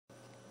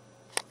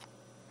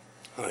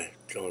Hi,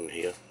 John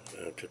here.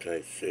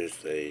 Today's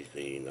Thursday,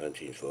 the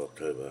 19th of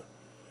October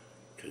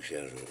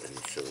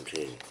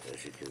 2017.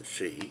 As you can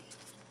see,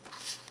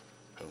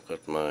 I've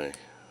got my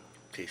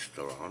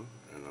tester on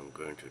and I'm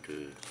going to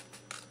do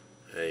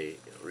a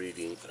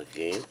reading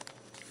again.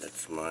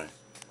 That's my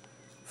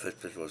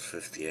Fitbit was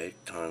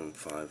 58, time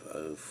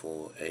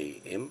 5:04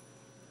 AM,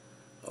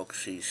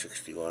 Oxy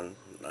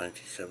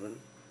 61.97,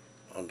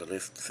 on the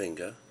left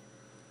finger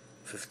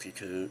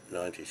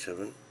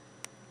 52.97,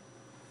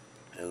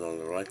 and on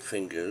the right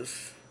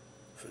fingers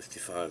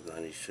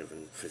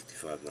 55.97,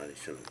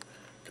 55.97.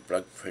 The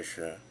blood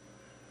pressure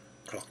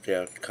cut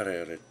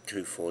out at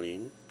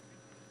 214,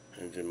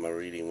 and then my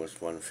reading was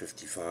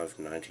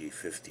 155.90,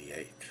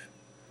 58.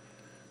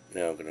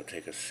 Now I'm going to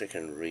take a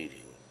second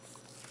reading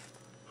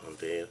on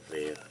there,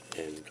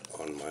 and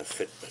on my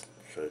Fitbit,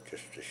 so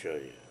just to show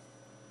you.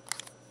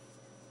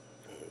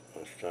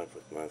 I'll start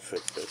with my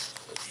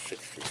Fitbit at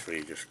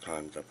 63, just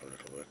climbed up a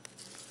little bit.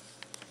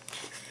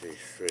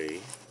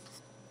 63.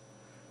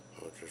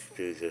 I'll just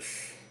do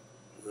this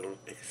little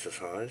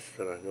exercise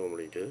that I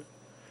normally do.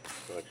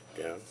 Write it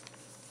down.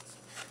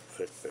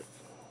 Fitbit.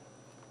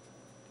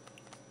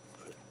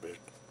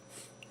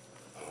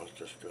 I'll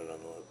just do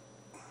another one.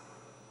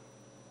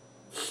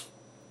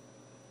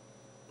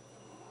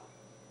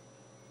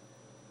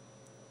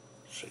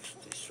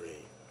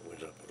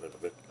 Went up a little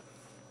bit.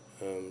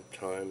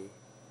 Time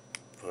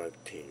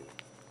 5:10.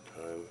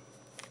 Time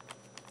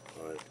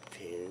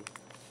 5:10.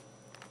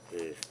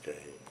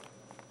 Thursday,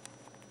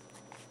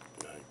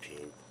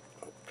 19th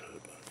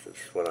October. This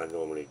is what I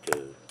normally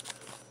do.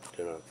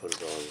 Then I put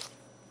it on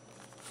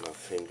my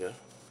finger,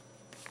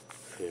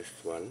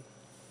 first one,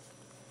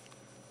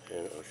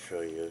 and I'll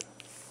show you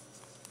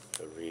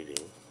the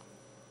reading.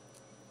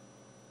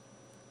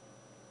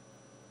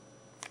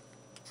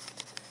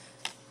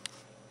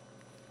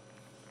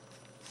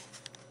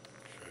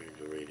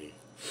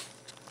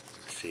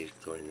 See it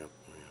going up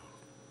now.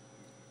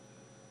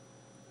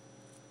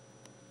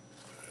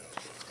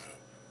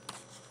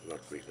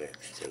 Not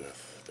relaxed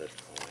enough, that's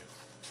why.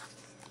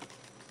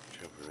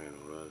 Jump around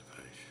all over the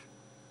place.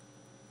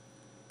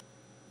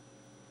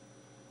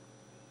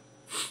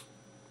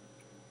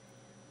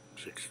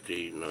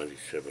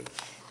 $60.97.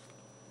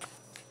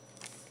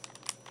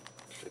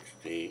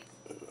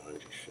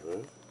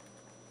 $60.97.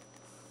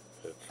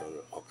 That's on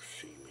the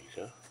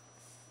oximeter.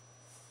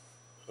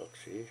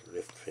 Oxy,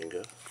 left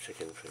finger,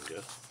 second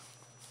finger.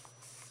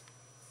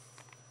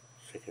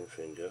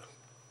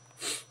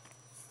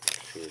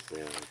 See it now,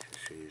 you can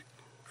see it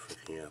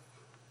freaking up.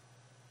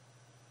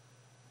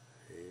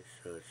 See,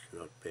 so it's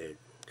not bad.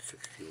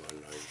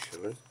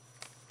 61.97.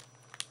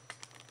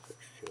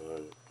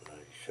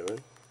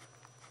 61.97.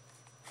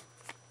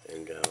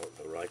 And now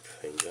the right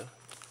finger.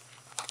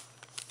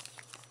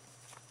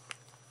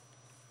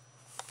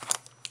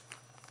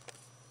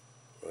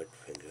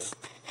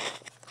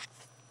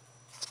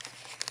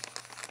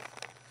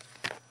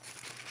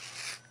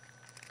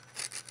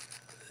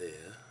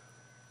 There.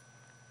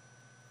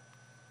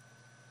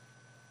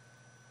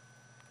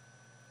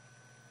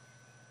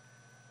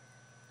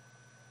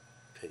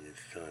 Take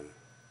its time.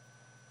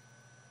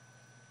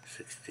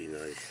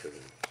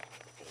 60.97.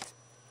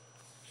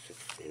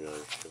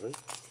 60.97.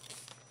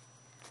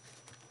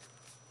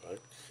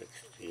 Right,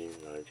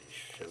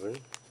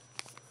 60.97.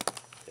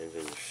 And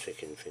then the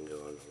second finger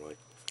on the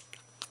right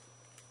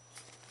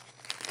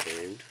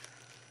hand.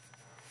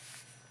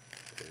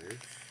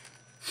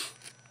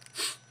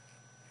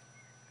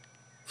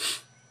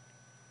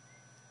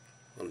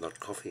 I'm not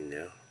coughing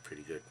now,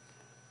 pretty good.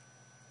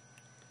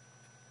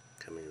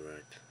 Coming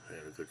right. I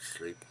had a good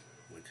sleep,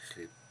 went to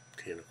sleep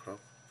 10 o'clock,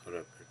 got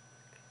up at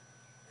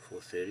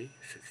 4:30,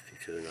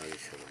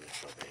 62.97,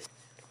 that's not bad.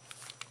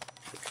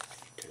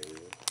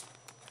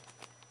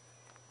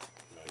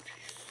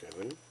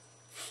 62.97.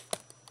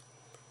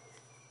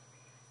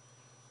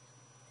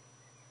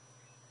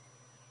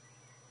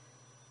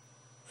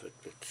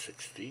 Fitbit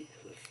 60,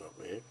 that's not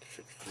bad,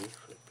 60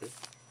 Fitbit.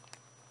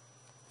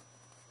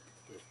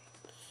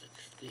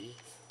 60.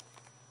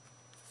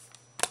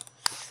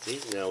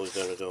 Now we're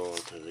going to go on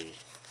to the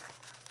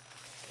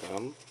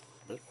thumb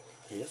bit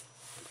here.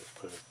 I'll just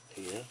put it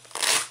here,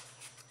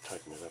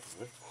 tighten it up a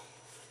bit.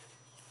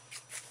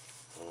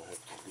 I'll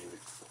have to give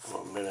it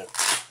 1 minute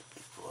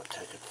before I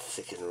take a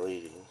second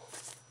reading.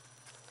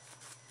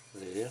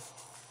 There,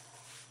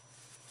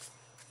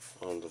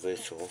 on the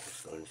vessel,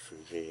 it's going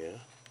through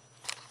there.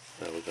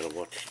 Now we're going to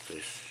watch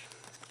this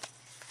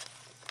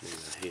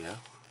here.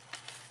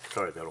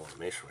 Sorry about all the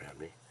mess around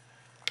me.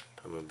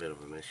 I'm a bit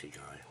of a messy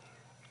guy.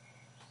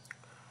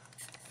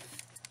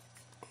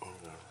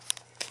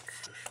 What's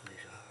this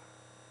meter?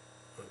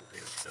 Oh,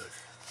 there it goes.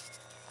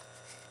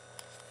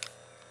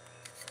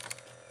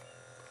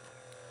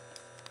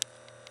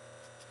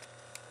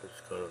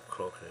 It's got a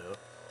clock out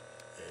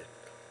at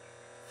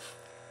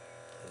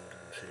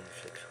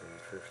 136,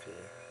 150.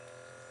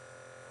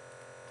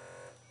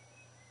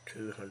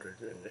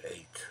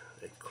 208.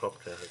 It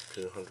clocked out at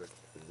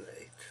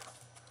 208.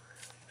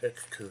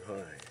 That's too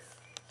high.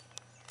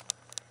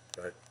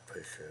 Blood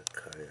pressure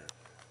cut out.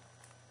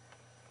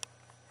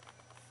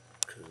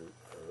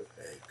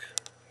 208.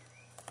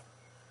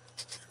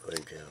 It's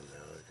going down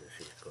now, I can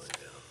see it's going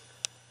down.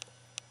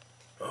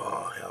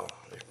 Oh hell,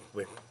 it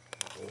went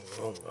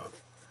all wrong.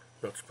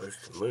 I'm not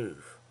supposed to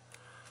move.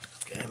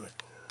 Damn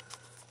it.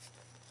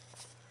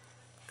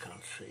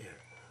 Can't see it.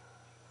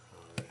 Oh,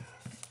 yeah.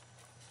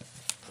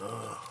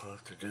 Oh, I'll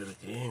have to do it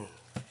again.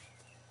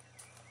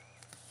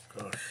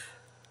 Gosh.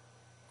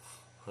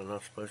 I'm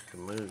not supposed to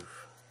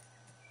move.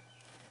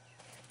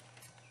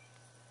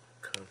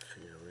 Can't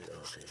see the read.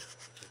 Oh dear.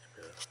 That's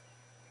better.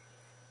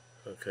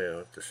 Okay, I'll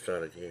have to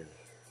start again.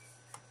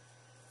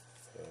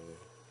 Hang on.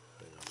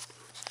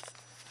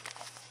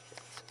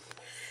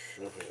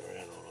 Snuffing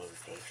around all over the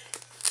place.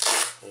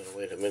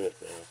 Wait a minute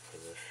now for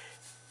this.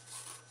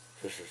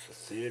 This is the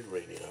third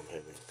reading I'm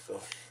having.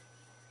 Gosh.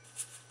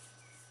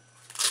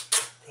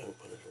 Don't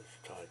put it as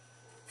tight.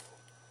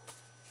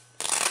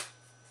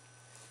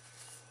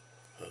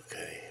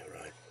 Okay,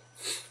 right.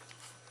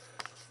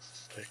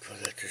 Wait for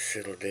that to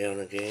settle down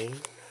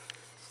again.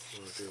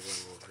 We'll do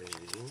one more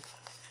reading.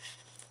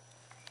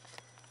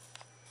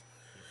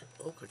 This is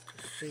awkward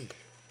to see.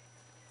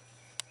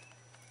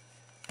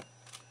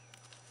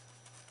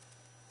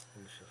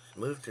 Just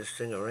move this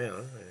thing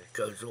around and it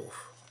goes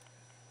off.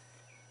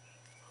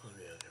 Oh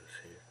yeah, I can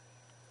see it.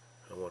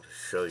 I want to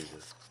show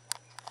you.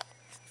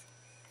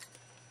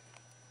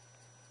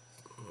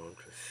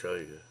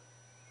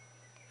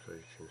 So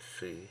you can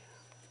see.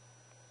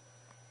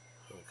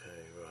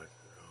 Okay, right.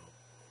 I'll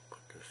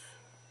put this.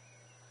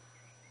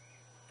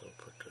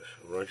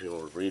 I'm writing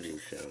all the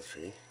readings down.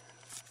 See.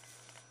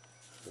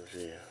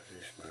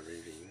 There's my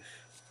readings.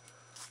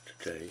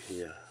 Today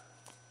here.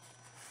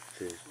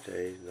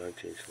 Thursday,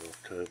 19th of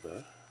October.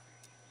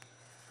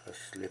 I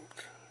slept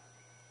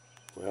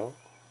well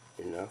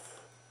enough.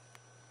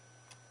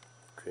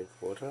 Drink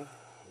water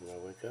when I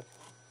wake up.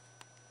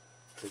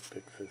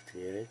 Fitbit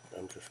 58,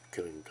 I'm just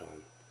killing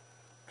time.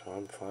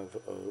 Time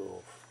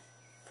 5:04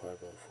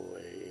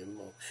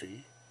 AM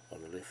Oxy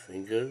on the left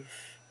fingers,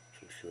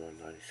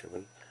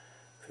 61.97,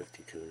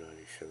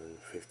 52.97,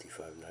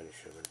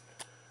 55.97,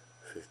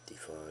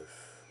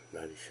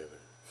 55.97.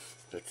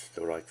 That's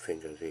the right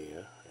finger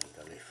there, and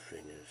the left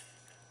finger's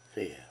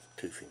there,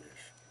 2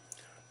 fingers.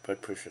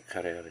 Blood pressure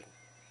cut out at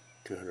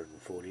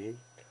 214,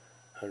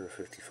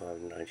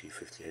 155,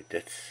 58.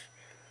 That's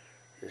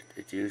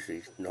it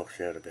usually knocks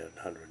out about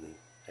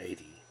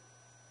 180.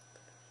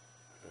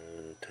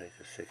 Take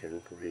a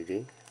second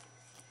reading.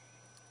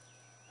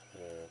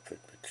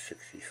 Fitbit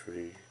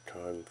 63,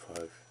 time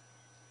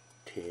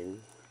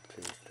 5:10,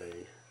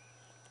 Thursday,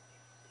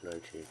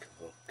 19th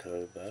of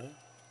October,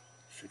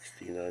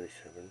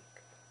 60.97,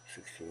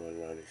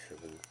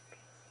 61.97,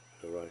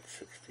 the right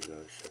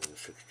 60.97,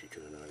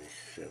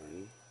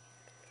 62.97,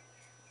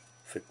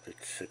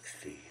 Fitbit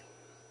 60,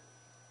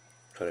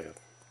 cut out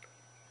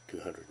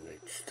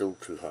 208, still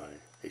too high.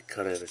 It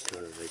cut out at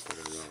 208, but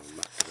I know I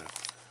mucked it up.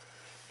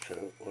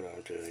 So what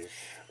I'll do is,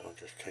 I'll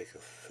just take a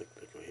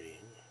Fitbit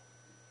reading,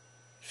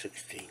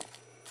 60.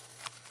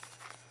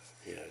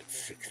 Yeah, it's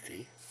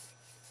 60.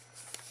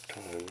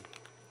 Time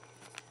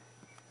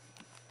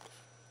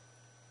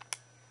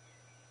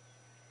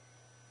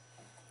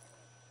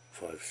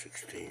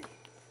 5:16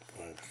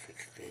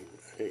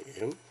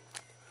 AM.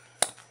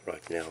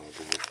 Right now I'll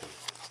do this one.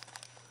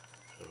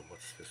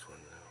 What's this one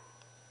now?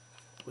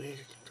 Where's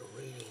the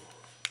reading?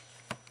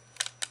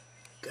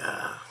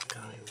 Ah,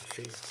 can't even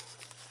see it.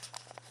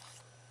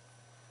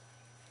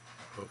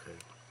 Okay.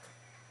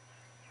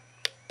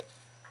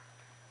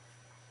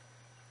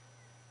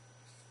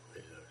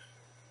 There it goes.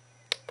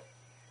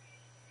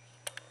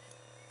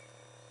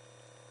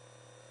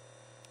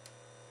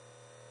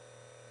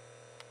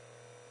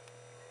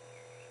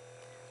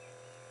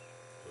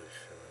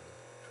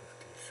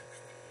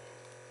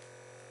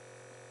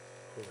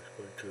 Oh, it's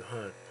going too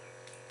hard.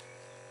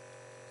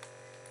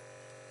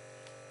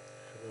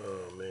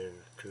 Oh man,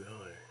 it's too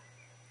high.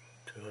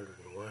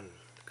 201.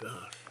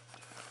 Gosh.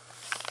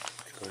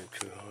 It's going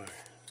too high.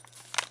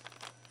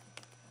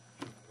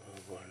 Oh,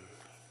 1.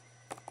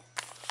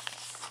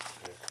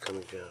 It's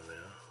coming down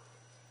now.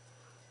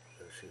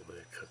 Let's see where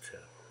it cuts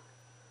out.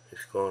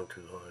 It's gone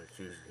too high. It's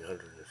usually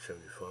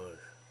 175.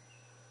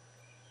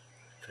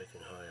 It's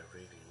taking higher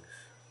readings,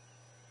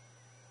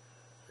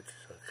 which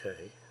is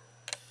okay.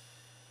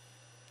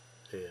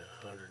 There,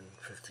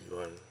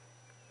 151.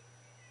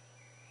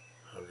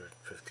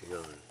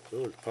 159.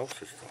 Oh, the pulse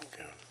has dropped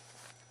down.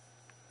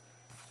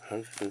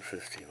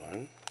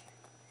 151.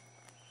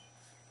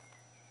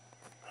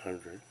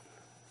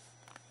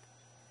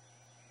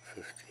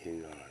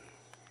 159.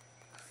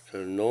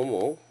 So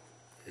normal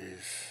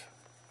is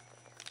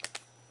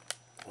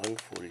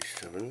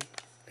 147,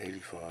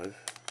 85,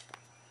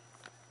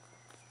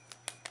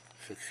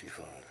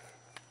 65.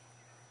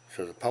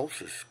 So the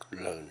pulse is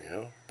low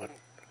now, but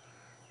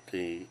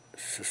the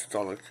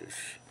systolic is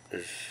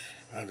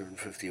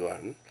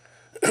 151.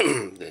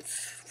 That's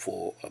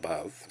 4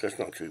 above. That's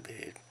not too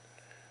bad.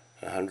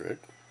 100.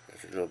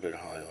 That's a little bit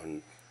high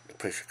on the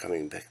pressure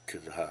coming back to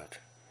the heart.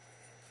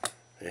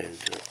 And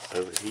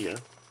over here,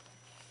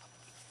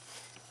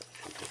 I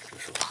can take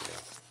this off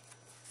now.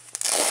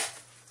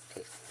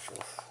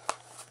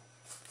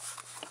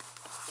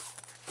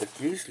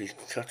 usually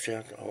cuts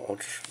out. I'll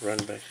just run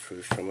back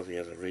through some of the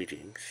other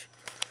readings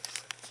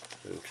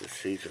and to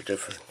see the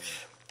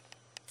difference.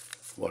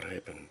 What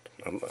happened?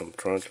 I'm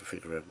trying to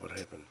figure out what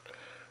happened.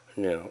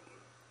 Now,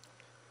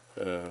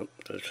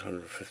 that's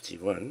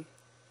 151.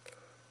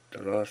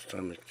 The last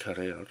time it cut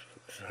out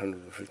was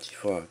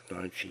 155,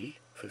 90,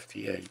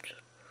 58.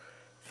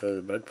 So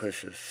the blood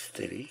pressure is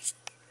steady,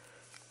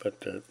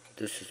 but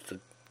this is the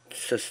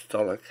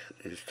systolic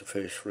is the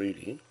first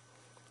reading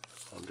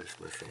on this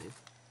machine.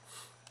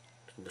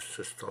 And the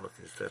systolic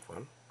is that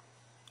one.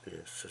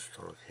 There's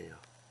systolic here.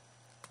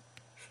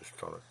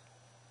 Systolic.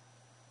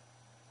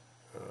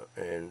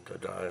 And the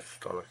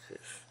diastolic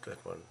is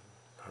that one,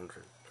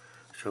 100.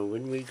 So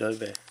when we go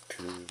back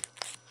to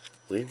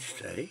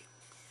Wednesday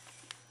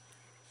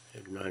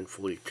at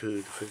 9:42,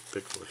 the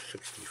Fitbit was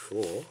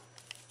 64.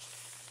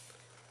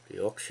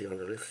 The oxy on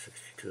the left,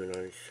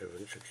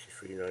 62.97,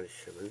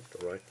 63.97.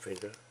 The right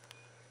finger,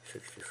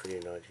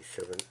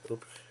 63.97.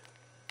 Oops.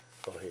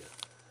 Oh, here.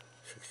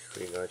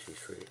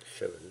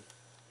 63.97.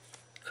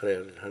 Cut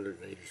out at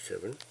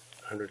 187.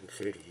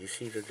 130. You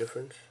see the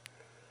difference?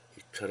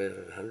 It cut out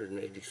at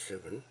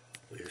 187,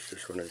 whereas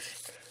this one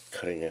is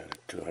cutting out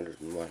at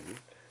 201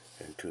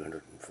 and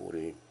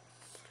 214.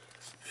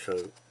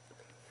 So,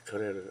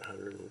 cut out at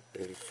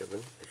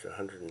 187 is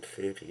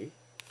 130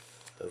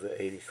 over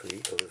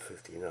 83 over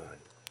 59.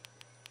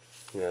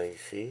 Now you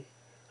see,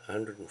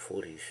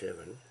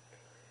 147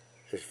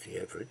 is the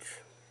average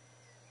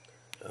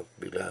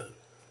below.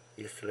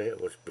 Yesterday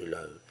it was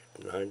below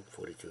at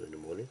 9:42 in the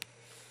morning.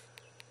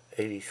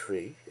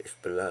 83 is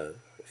below,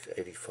 it's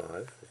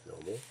 85 is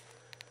normal,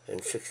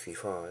 and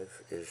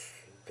 65 is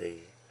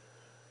the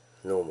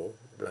normal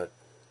blood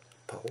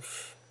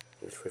pulse,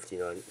 and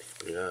 59 is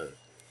below.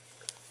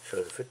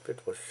 So the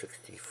Fitbit was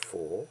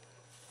 64.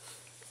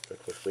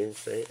 That was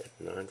Wednesday at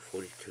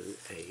 9:42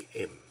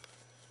 a.m.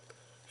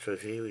 So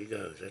there we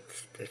go.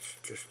 That's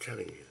just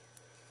telling you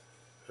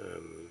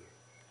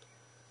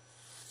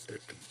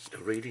that the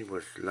reading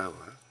was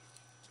lower,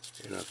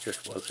 and I've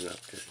just woken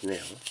up just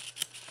now,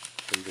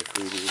 and this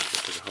reading is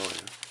a bit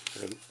higher.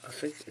 I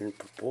think in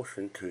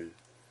proportion to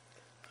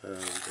the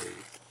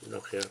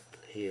knockout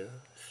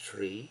here,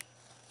 3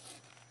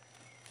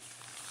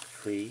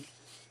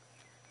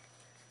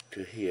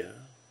 to here,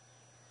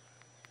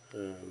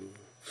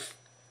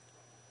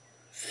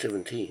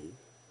 17,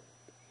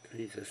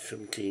 these are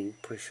 17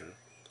 pressure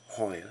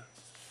higher,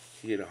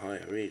 you get a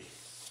higher reading.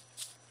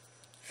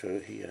 So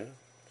here,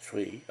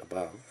 3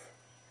 above,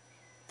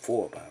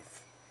 4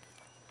 above,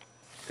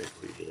 that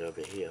reading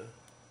over here,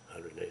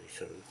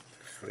 187,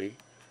 3,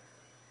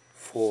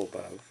 4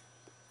 above,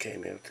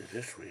 came out to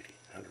this reading,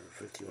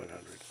 151,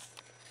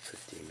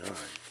 159.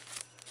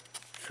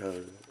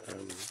 So,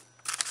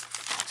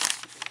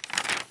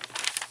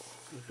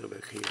 we go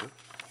back here,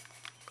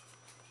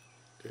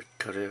 it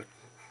cut out.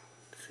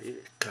 See,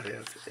 it cut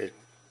out at,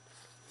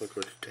 what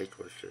date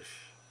was this?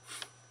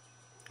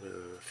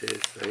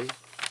 Thursday,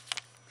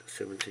 the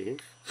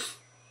 17th,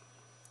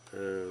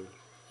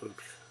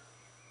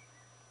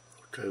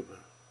 October,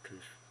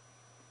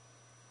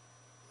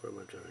 what am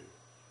I doing?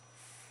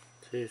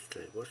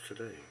 Thursday, what's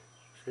today?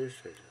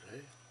 Thursday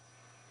today?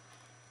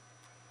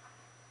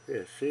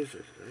 Yeah, it's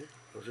Thursday today.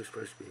 Was it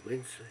supposed to be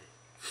Wednesday?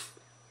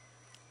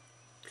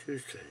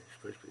 Tuesday, it's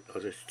supposed to be, oh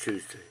that's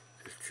Tuesday,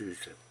 it's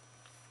Tuesday.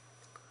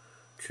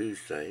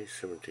 Tuesday,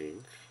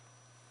 17th,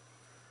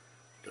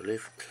 the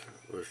left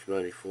was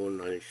 94,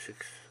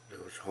 96,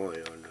 that was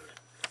high on the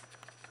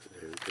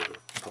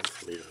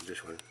pulse meter on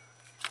this one,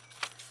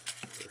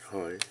 it was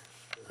high,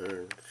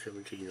 and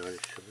 17,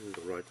 97,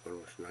 the right one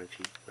was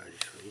 90,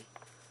 93,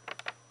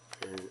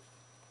 and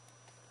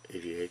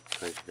 88,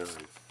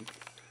 99,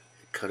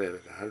 it cut out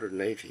at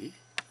 180,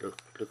 look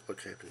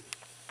what's happening,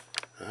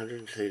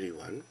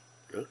 131,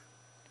 look,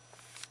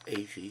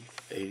 80,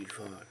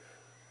 85.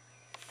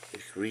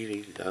 It's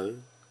really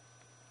low,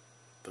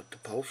 but the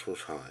pulse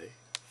was high,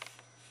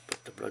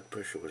 but the blood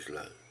pressure was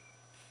low.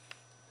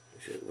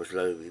 It was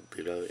low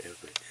below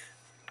average.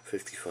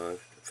 55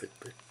 the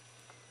Fitbit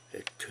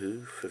at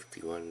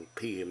 2:51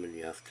 p.m. in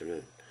the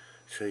afternoon.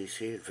 So you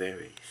see it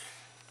varies.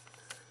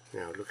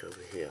 Now look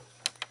over here.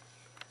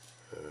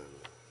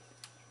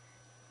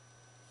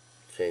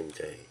 Same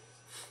day.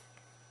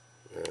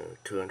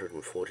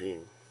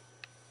 214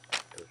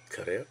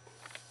 cut out.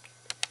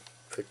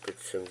 Fitbit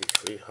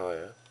 73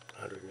 higher.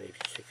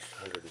 186,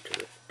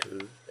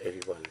 102,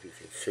 81. You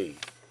can see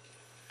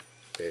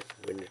that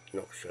when it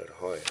knocks out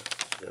higher,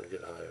 you're going to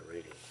get a higher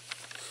reading.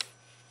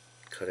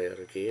 Cut out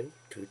again,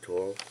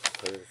 212,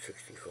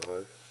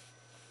 165,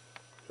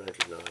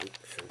 99,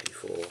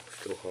 74,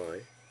 still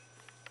high.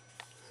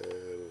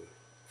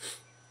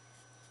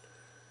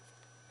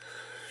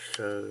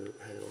 So,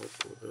 hang on,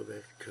 we'll go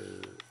back to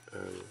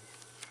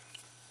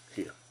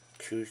here,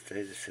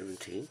 Tuesday the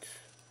 17th.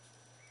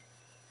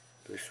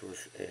 This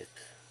was at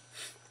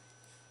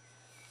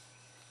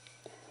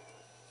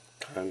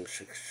time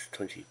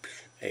 6:20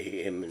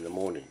 a.m. in the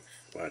morning.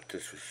 Right,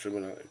 this was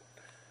similar at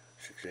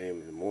 6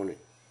 a.m. in the morning.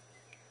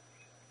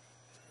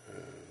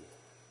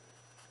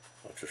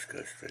 I'll just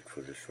go straight for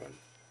this one.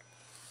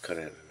 Cut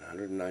out at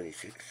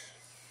 196,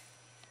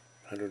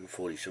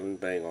 147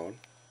 bang on,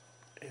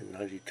 and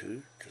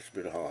 92 just a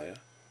bit higher,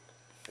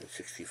 and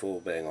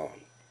 64 bang on.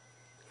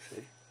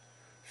 See?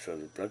 So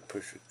the blood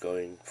pressure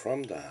going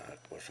from the heart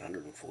was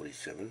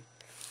 147,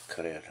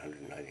 cut out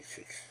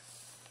 196,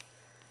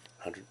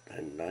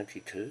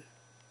 192,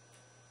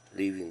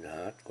 leaving the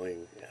heart,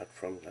 going out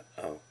from the,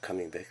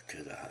 coming back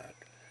to the heart,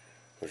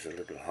 was a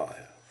little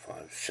higher,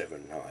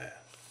 7 higher.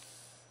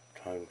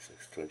 Time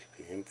 6:20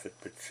 p.m.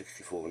 Fitbit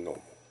 64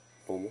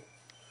 normal.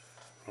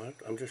 Right?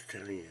 I'm just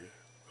telling you.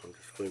 I'm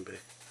just going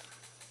back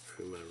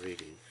through my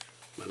readings.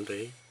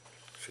 Monday,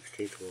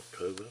 16th of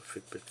October,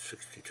 Fitbit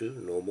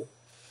 62 normal.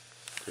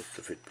 That's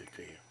the Fitbit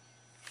there.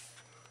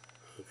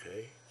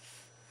 Okay.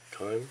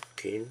 Time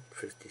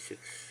 10:56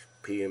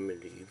 p.m. in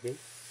the evening.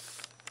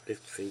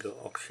 Left finger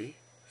oxy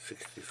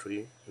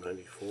 63,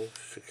 94,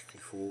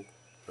 64,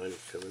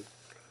 97.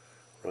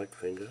 Right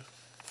finger.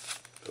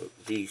 So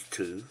these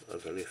two are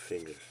the left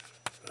fingers.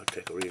 I'll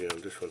take a reading on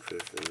this one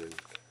first and then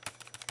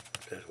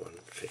that one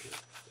second,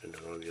 and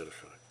then on the other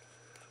side.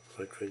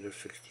 Right finger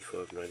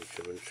 65,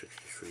 97,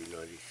 63,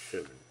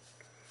 97.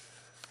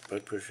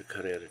 Blood pressure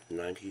cut out at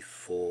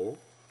 94,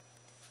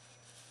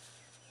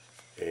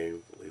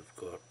 and we've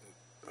got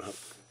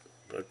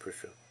blood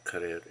pressure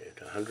cut out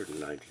at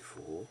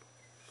 194.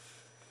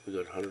 We've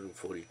got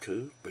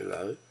 142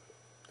 below.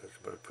 That's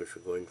blood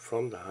pressure going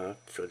from the heart,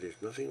 so there's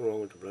nothing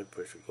wrong with the blood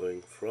pressure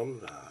going from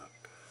the heart.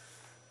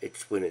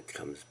 It's when it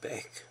comes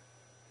back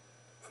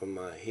from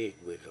my head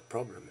where the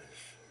problem is,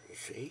 you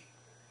see?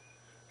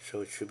 So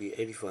it should be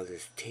 85,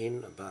 there's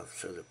 10 above.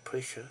 So the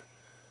pressure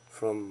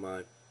from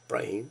my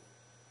brain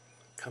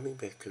coming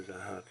back to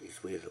the heart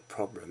is where the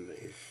problem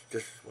is.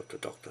 This is what the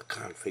doctor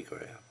can't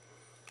figure out.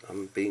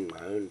 I'm being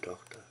my own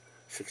doctor.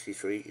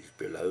 63 is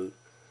below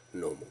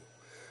normal.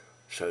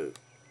 So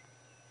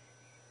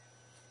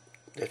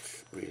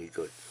that's really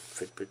good.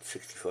 Fitbit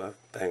 65,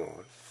 bang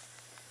on.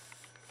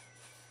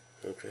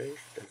 Okay,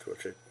 that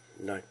was at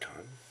night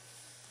time.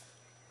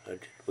 I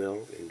did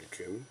well in the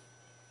gym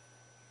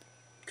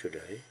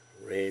today.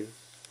 Ran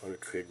on a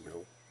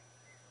treadmill.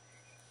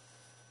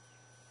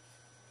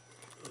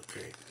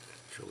 Okay,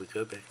 so we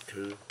go back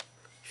to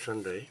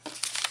Sunday.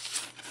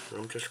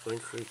 I'm just going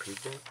through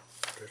people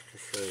just to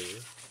show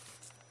you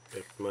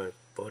that my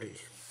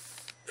body's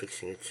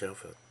fixing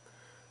itself up.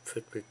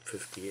 Fitbit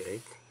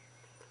 58.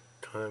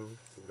 Time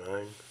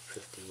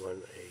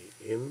 9:51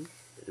 a.m.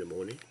 in the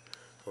morning.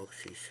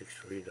 Oxy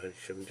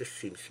 6397. This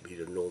seems to be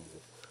the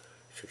normal.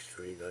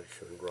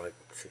 6397 right,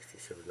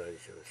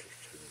 6797,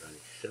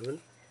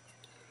 6797.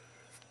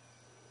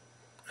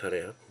 Cut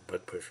out,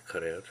 blood pressure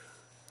cut out.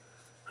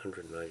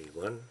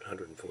 191,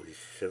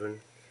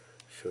 147,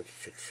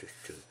 76,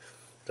 62.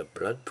 The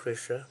blood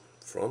pressure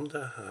from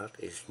the heart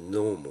is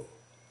normal.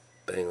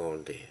 Bang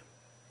on there.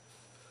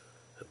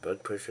 The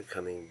blood pressure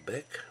coming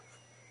back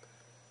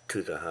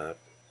to the heart,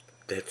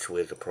 that's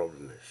where the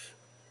problem is.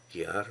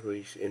 The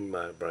arteries in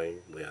my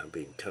brain, where I've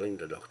been telling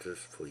the doctors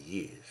for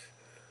years,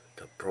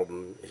 the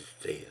problem is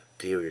there.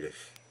 There it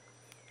is.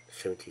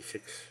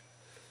 76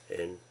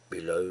 and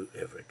below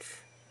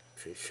average.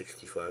 See,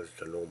 65 is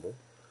the normal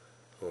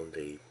on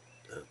the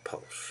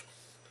pulse.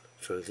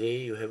 So there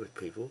you have it,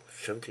 people.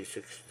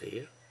 76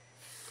 there.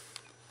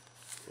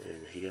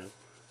 And here,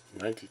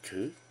 92.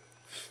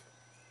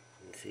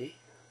 You see,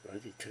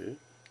 92.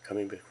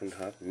 Coming back from the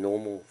heart,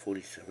 normal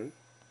 47,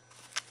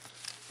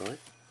 right?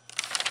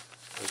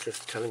 I'm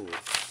just telling you,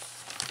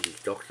 these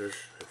doctors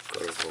have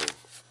got it wrong.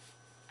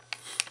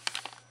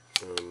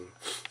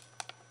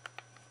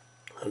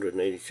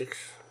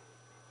 186,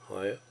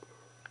 higher,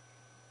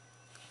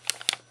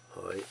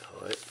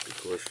 high,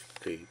 because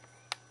the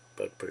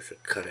blood pressure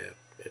cut out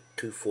at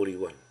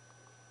 241,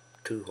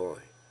 too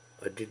high.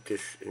 I did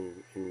this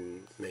in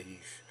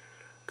Maggie's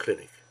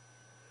clinic.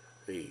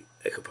 The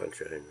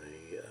acupuncture and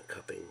the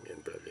cupping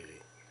and blood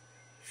letting.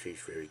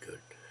 She's very good.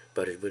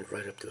 But it went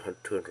right up to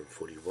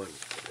 241.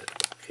 That's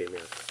what came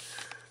out.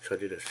 So I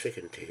did a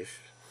second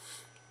test.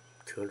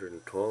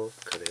 212,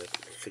 cut out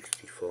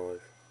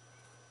 65,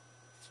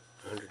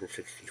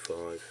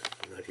 165,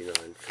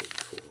 99,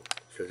 74.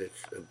 So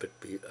that's a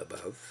bit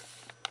above.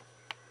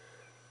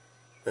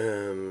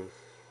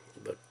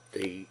 But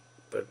the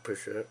blood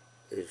pressure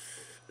is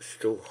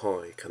still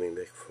high coming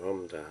back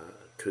from the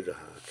to the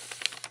heart.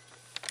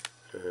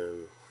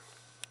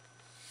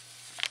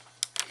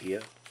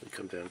 Here, we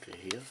come down to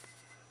here,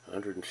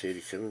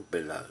 137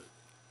 below.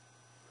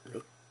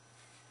 Look,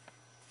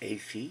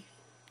 80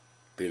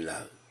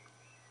 below,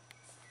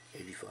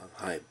 85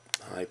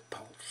 high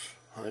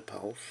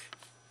pulse,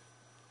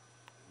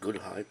 good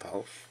high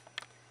pulse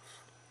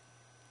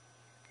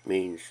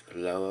means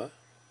lower.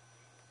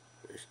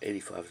 It's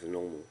 85 is the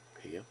normal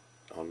here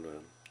on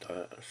the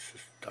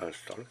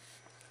diastolic.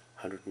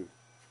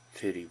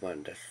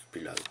 131, that's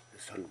below.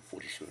 It's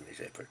 147 is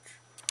average.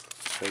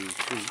 So you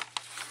see,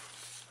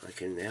 I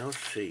can now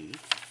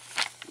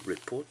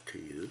report to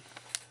you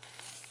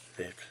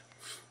that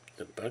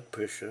the blood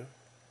pressure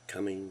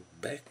coming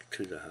back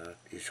to the heart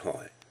is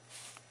high.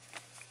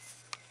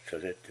 So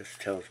that just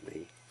tells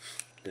me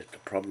that the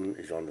problem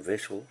is on the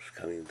vessels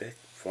coming back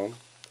from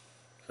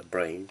the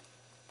brain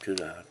to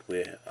the heart,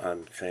 where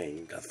I'm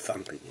saying the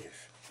thumping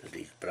is.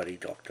 These bloody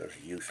doctors,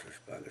 useless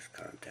buggers,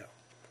 can't tell.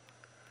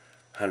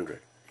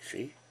 100, you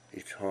see,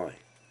 it's high.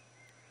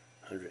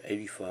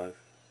 185,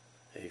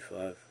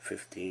 85,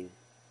 15,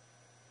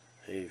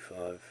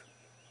 85,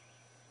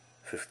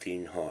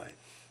 15 high.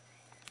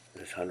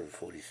 That's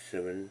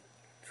 147,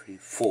 3,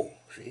 4,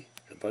 see?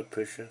 The blood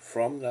pressure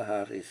from the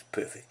heart is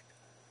perfect.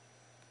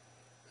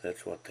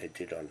 That's what they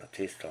did on a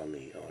test on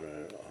me, on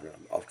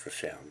an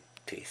ultrasound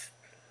test.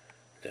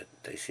 That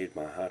they said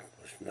my heart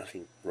was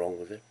nothing wrong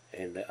with it,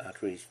 and the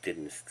arteries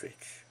didn't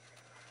stretch.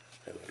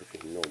 They were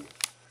looking normal.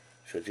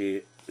 So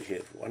there we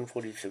have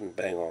 147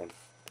 bang on,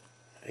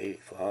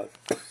 85.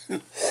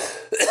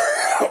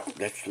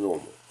 That's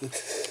normal.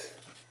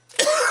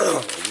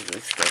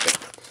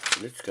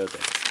 Let's go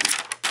back.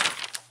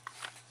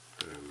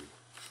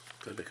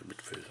 Go back a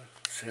bit further.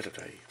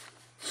 Saturday.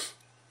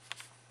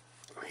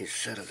 Here's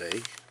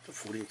Saturday, the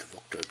 14th of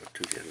October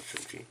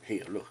 2017.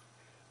 Here, look,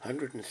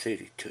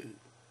 132.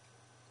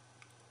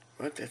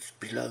 Right, that's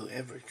below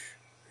average.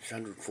 It's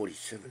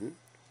 147,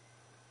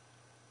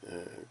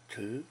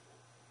 2,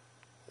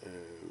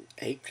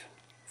 8,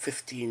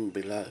 15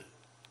 below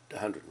the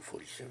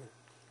 147.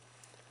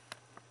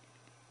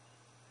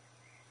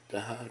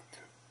 The heart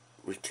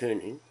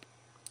returning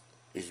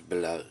is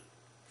below.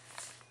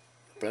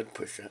 Blood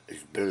pressure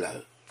is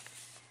below.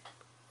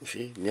 You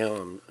see, now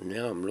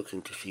I'm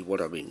looking to see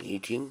what I've been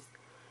eating,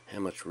 how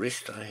much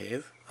rest I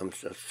have. I'm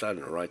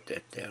starting to write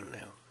that down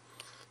now,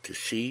 to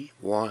see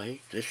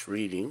why this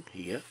reading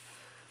here,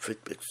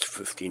 Fitbit's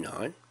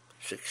 59,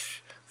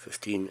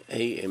 6:15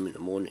 a.m. in the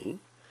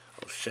morning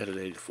of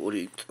Saturday the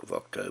 14th of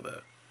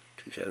October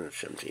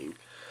 2017,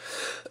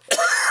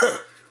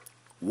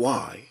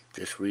 why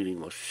this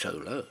reading was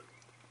so low.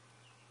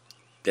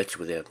 That's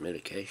without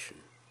medication.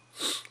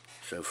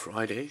 So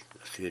Friday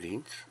the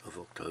 13th of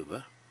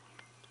October,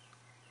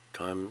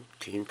 time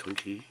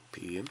 10:20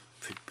 p.m,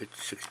 Fitbit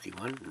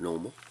 61,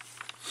 normal.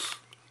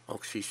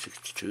 Oxy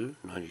 62,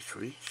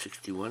 93,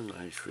 61,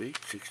 93,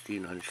 60,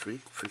 93,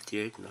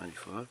 58,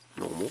 95,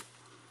 normal.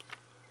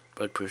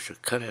 Blood pressure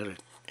cut out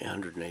at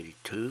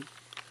 182.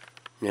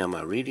 Now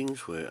my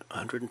readings were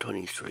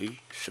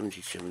 123,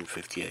 77,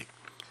 58.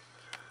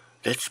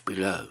 That's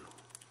below,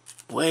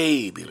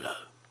 way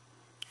below.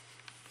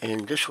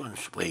 And this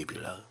one's way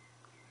below.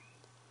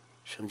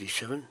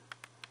 77,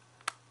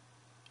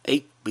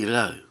 8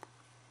 below.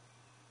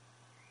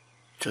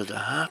 So the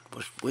heart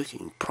was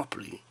working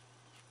properly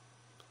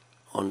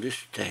on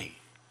this day,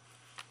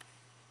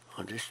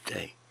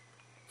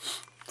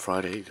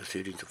 Friday the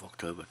 13th of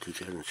October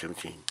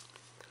 2017.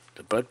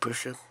 The blood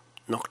pressure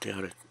knocked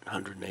out at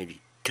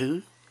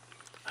 182,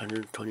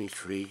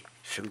 123,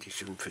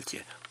 77,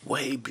 58,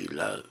 way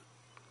below.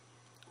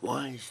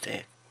 Why is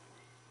that?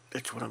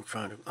 That's what I'm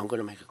going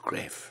to make a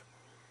graph.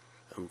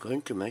 I'm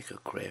going to make a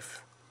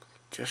graph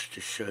just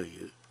to show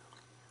you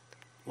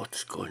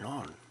what's going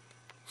on.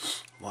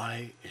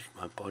 Why is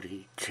my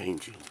body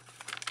changing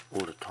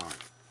all the time?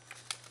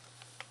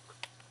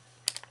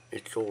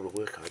 It's all the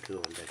work I do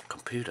on that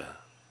computer.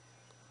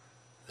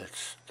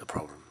 That's the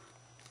problem.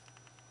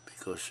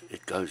 Because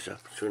it goes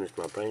up as soon as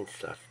my brain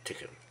starts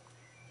ticking.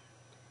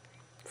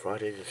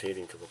 Friday the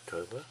 13th of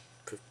October,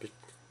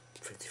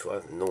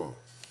 55 normal.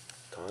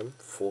 Time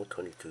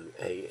 4:22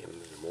 a.m.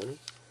 in the morning.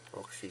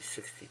 Oxy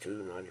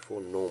 62,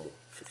 94 normal.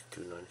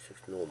 62,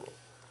 96 normal.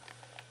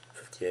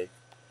 58,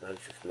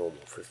 96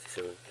 normal.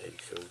 57,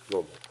 87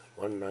 normal.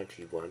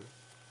 191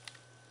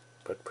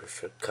 blood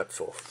pressure cuts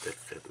off.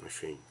 That's that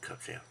machine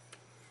cuts out.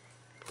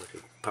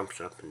 It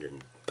pumps up and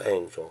then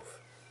bangs off.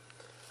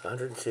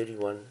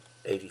 131,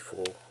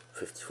 84,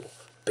 54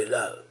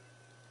 below.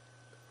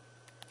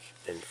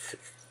 And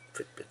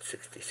Fitbit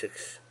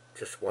 66,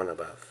 just one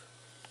above.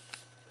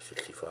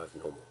 65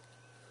 normal.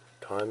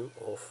 Time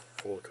off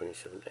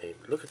 4:27 a.m.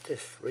 Look at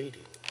this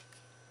reading.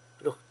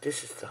 Look,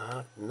 this is the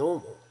heart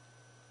normal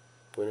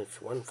when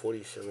it's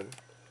 147,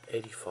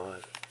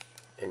 85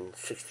 and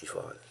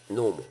 65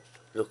 normal.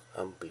 Look,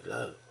 I'm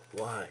below.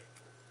 Why?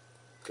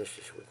 This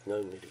is with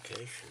no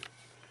medication.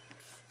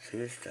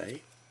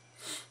 Thursday,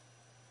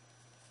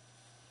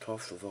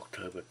 12th of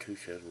October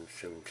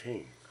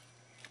 2017.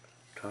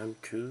 Time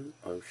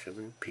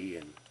 2:07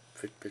 p.m.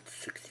 Fitbit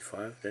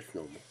 65, that's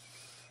normal.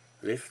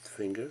 Left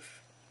fingers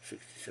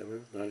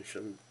 67,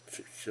 97,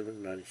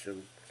 67,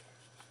 97,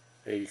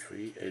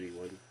 83,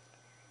 81,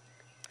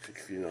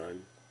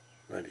 69,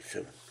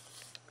 97.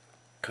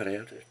 Cut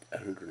out at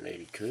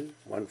 182,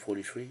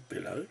 143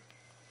 below,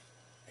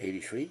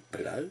 83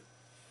 below,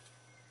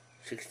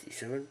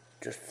 67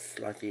 just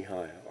slightly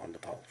higher on the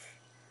pulse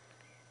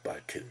by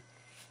 2.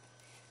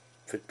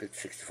 Fitbit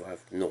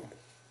 65 normal.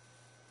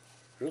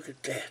 Look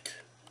at that.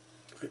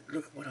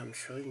 Look at what I'm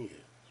showing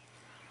you.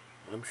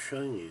 I'm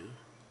showing you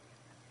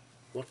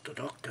what the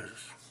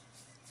doctors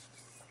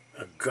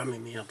are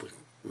drumming me up with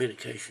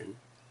medication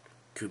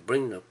to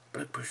bring the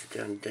blood pressure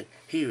down.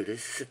 Here it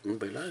is sitting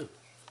below.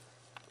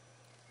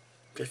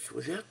 That's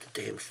without the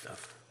damn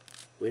stuff.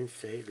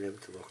 Wednesday,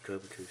 11th of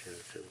October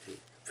 2017.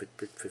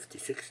 Fitbit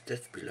 56,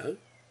 that's below.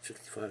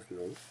 65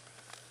 normal.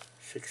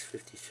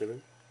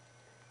 6:57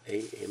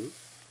 a.m.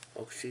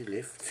 Oxy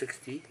left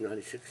 60,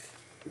 96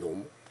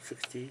 normal.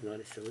 60,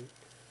 97,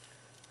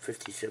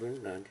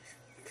 57,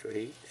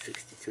 93,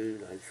 62,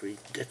 93.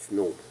 That's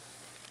normal.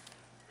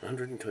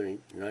 120,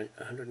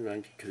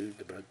 192,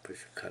 the blood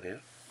pressure cut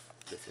out.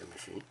 That's our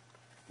machine.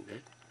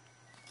 That.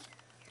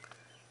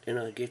 Then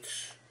I get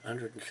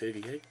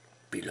 138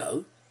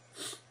 below.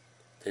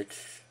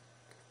 That's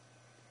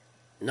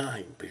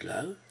 9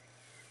 below.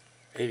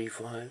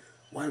 85,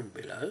 1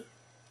 below.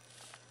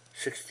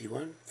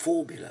 61,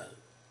 4 below.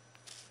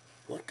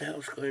 What the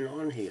hell's going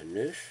on here,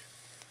 nurse?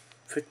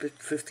 Fitbit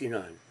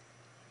 59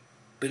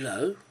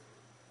 below.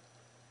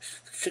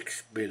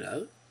 6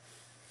 below.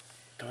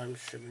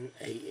 Times 7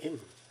 a.m.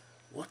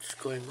 What's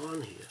going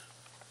on here?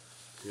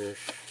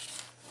 Nurse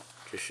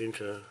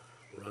Jacinta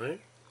Ryan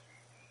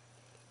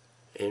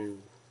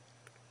and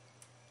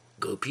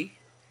Gopi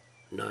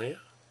Naya,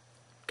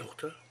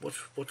 doctor,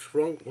 what's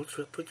wrong? What's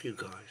up with you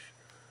guys?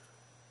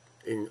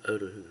 In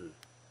Otahuhu.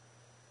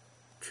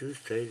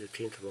 Tuesday the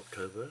 10th of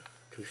October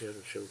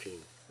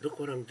 2017. Look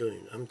what I'm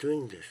doing. I'm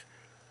doing this.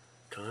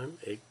 Time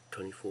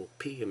 8:24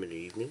 p.m. in the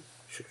evening.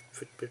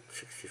 Fitbit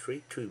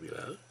 63, 2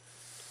 below.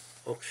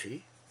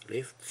 Oxy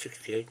left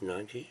 68,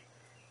 90,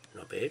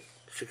 not bad.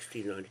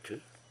 60,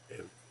 92,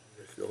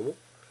 that's normal.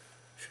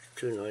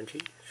 62,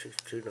 90,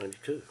 62,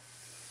 92.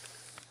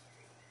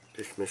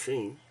 This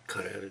machine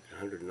cut out at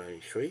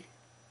 193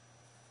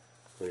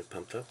 when it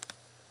pumped up.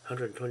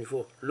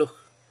 124. Look,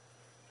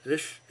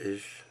 this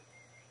is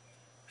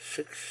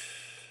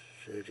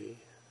 6:30,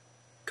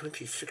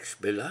 26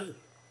 below.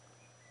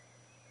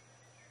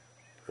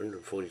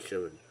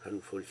 147,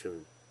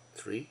 147,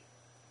 3.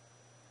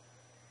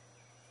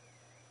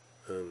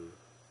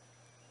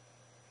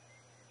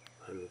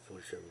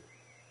 147,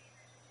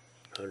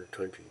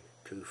 120,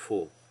 2,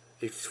 4.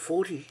 It's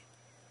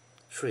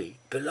 43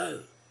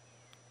 below.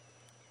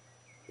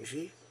 You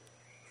see?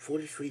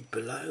 43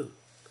 below.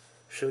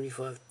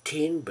 75,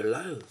 10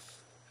 below.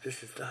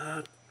 This is the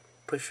heart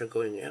pressure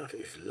going out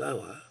is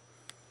lower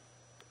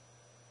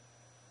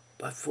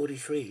by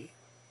 43.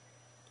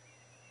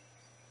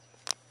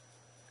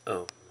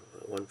 Oh,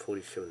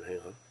 147, hang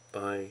on.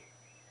 By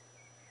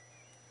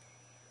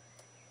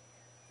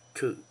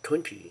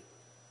 20,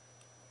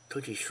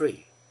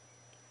 23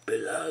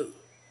 below.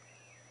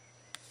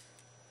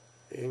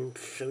 And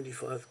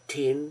 75,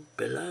 10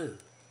 below.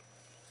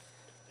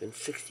 And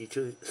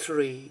 62,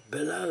 3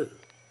 below.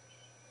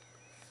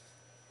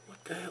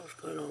 What the hell's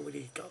going on with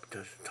these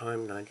doctors?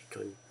 Time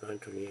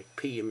 9:28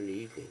 p.m. in the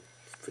evening.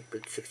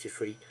 Fitbit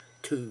 63,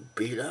 2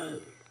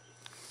 below.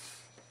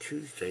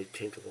 Tuesday,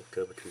 10th of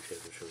October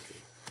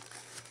 2017.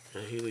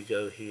 Now here we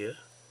go here.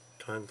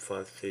 Time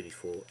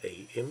 5:34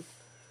 a.m.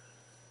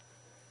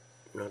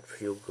 Not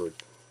feel good.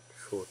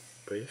 Short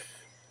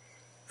breath.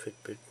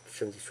 Fitbit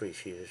 73.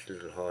 See, that's a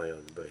little high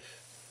on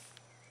breath.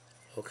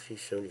 Oxy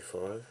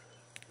 75,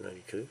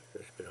 92.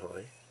 That's a bit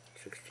high.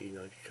 60,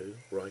 92.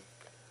 Right.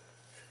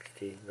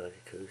 60,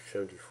 92,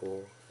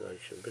 74,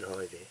 97. A bit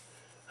high there.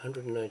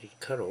 190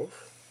 cut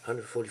off.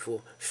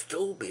 144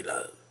 still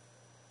below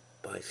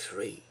by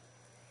 3.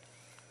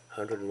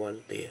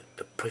 101 there.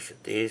 The pressure.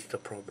 There's the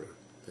problem.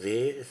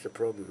 There is the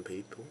problem,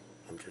 people.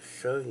 I'm just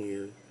showing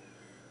you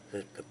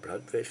that the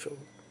blood vessel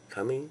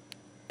coming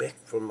back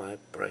from my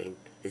brain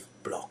is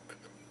blocked.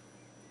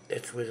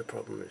 That's where the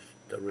problem is.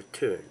 The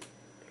return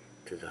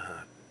to the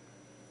heart.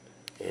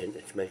 And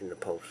it's making the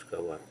pulse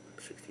go up.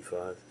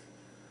 65,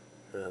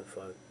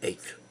 5,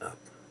 8 up.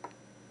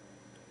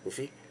 You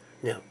see?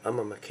 Now, I'm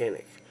a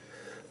mechanic.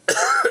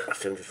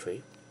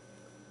 73,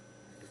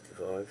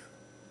 65,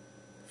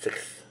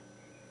 6,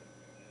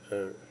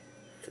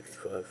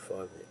 65,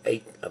 5,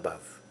 8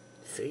 above.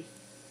 See?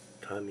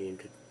 Time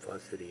ended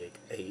 5:38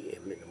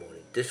 a.m. in the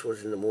morning. This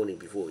was in the morning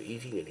before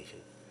eating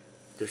anything.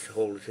 This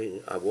whole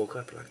thing, I woke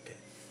up like that.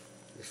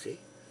 You see?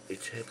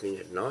 It's happening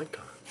at night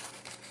time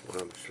when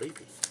I'm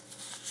sleeping.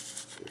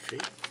 You see?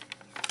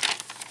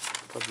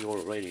 Probably all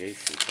the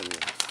radiation from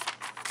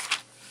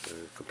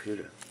the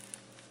computer.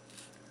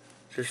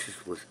 This is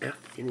without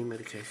any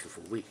medication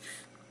for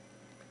weeks.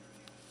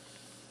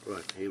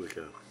 Right, here we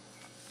go.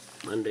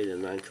 Monday the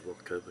 9th of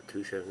October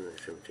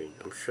 2017.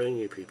 I'm showing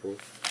you people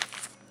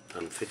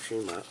I'm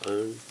fixing my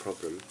own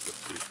problem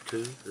with these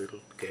two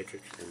little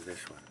gadgets and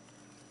this one.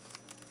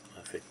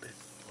 My Fitbit.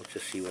 Let's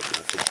just see what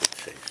my Fitbit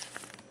says.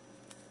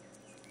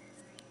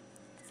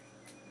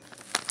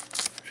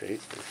 See,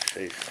 it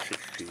says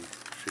 60,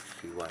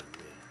 61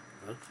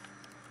 there. Huh?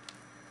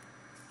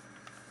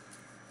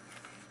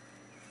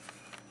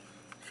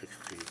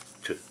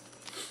 62.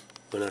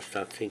 When I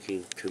start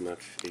thinking too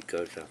much, it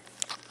goes up.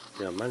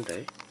 Now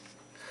Monday,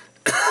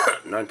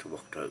 9th of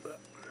October,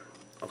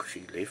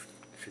 Oxy left,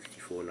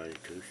 64,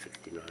 92,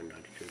 69,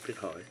 92, a bit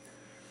high,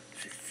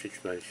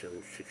 66,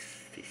 97,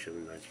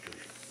 67, 92,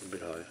 a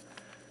bit higher.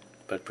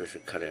 Blood pressure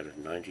cut out at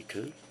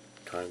 92,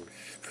 times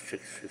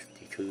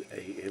 6:52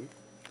 a.m.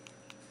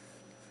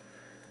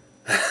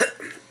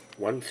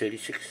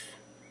 136,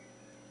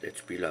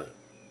 that's below.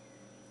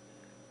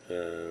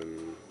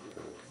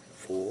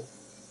 4,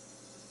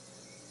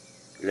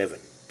 11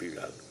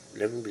 below.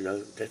 11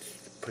 below, that's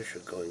the pressure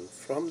going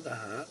from the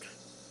heart,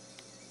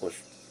 was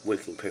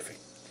working perfect.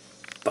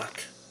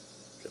 But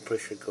the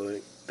pressure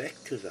going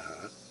back to the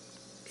heart,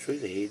 through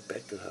the head,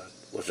 back to the heart,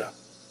 was up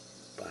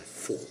by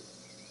 4.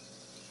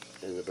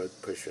 And the blood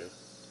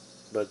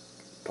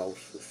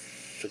pulse was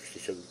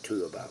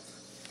 67.2 above.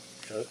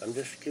 So I'm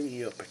just giving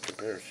you a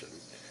comparison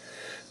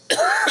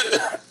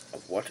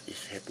of what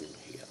is happening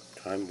here.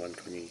 Time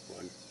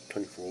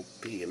 1:24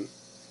 p.m. in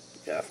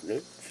the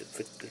afternoon,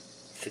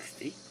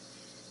 60.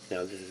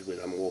 Now this is when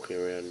I'm walking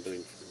around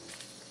doing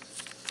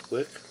some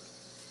work.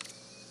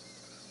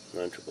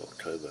 9th of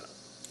October,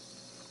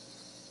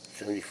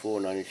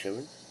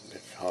 74.97,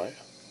 that's higher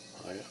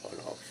on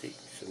Oxy,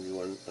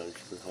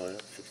 71.97 higher,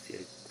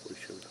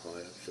 68.47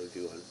 higher,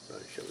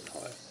 71.97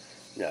 higher.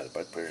 Now the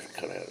blood pressure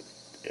cut out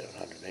at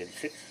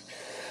 186.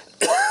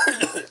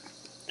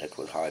 That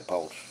was high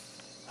pulse.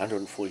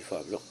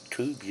 145, look,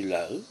 2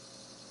 below,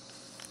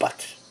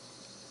 but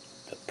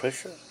the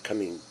pressure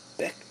coming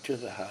back to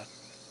the heart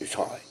is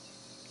high.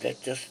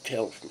 That just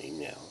tells me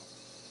now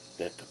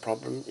that the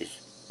problem is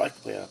right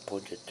where I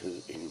pointed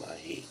to in my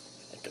head,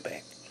 at the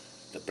back.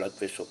 The blood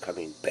vessel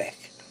coming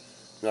back,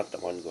 not the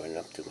one going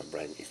up to my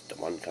brain, it's the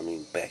one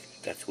coming back.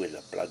 That's where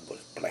the blood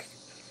was black.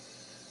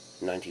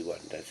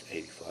 91, that's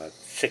 85,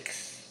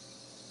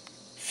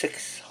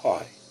 6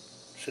 high,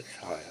 6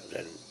 higher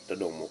than the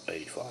normal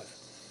 85.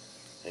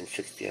 And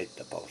 68,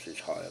 the pulse is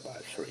higher by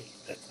 3.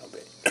 That's not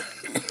bad.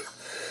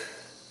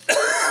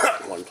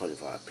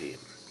 1:25 p.m.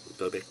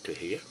 Go back to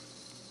here.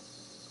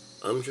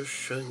 I'm just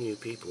showing you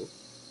people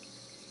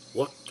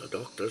what the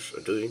doctors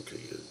are doing to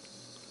you.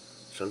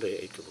 Sunday,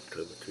 8th of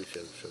October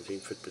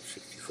 2017, Fitbit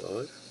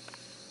 65.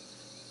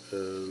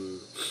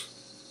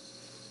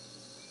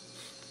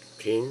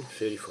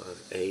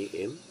 10:35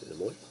 a.m. in the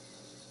morning.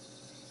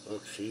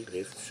 Oxy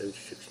left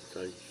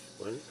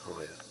 76.91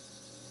 higher.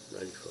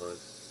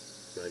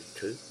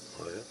 95.92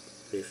 higher.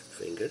 Left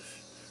fingers,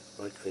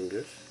 right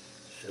fingers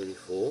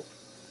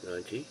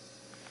 74.90,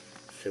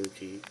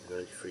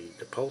 70.93.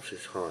 The pulse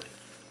is high.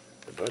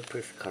 The blood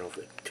pressure cut off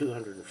at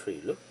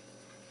 203. Look,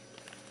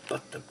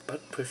 but the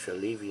blood pressure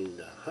leaving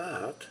the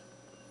heart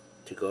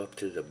to go up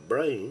to the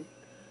brain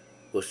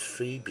was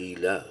 3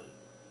 below.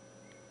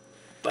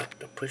 But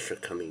the pressure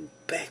coming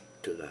back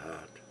to the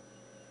heart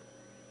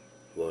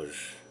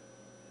was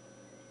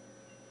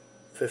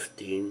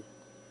 15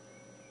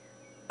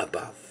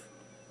 above.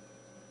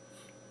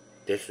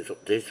 There's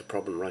the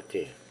problem right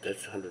there.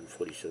 That's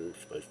 147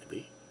 supposed to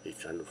be.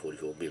 It's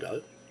 144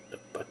 below. The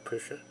blood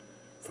pressure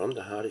from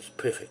the heart is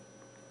perfect.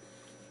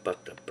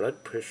 But the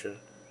blood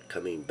pressure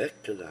coming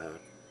back to the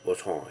heart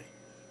was high.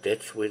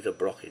 That's where the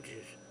blockage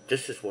is.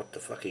 This is what the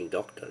fucking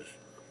doctors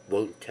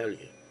won't tell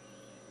you.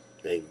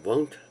 They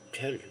won't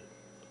tell you.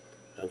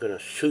 I'm going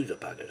to sue the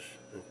buggers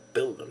and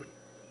bill them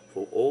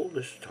for all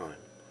this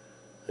time.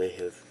 They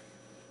have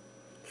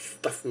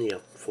stuffed me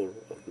up full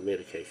of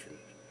medication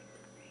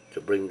to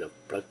bring the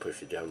blood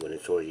pressure down when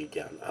it's already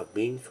down. I've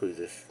been through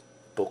this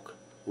book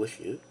with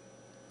you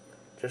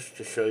just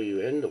to show you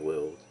and the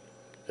world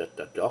that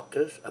the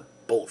doctors are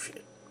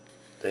bullshit.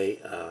 They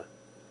are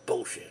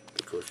bullshit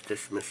because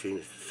this machine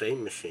is the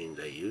same machine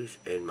they use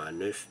and my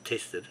nurse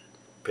tested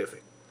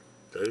perfect.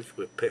 Those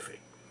were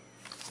perfect.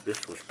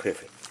 This was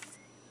perfect.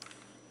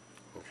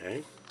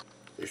 Okay?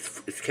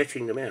 It's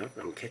catching them out.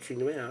 I'm catching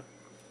them out.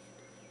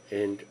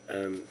 And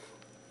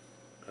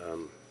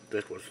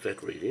that was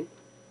that reading.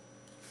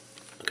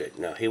 Okay,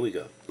 now here we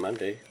go.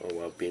 Monday, oh,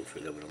 I've been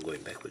through that, but I'm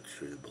going backwards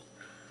through the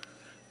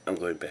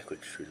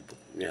book.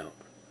 Now,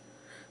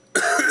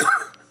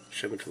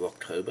 7th of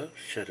October,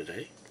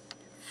 Saturday.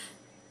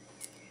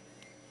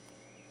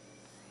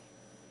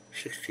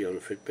 60 on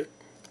the Fitbit,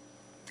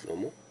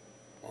 normal.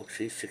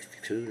 Oxy,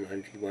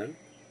 62.91.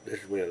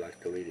 This is where I like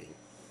the reading.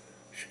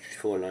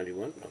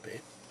 64.91, not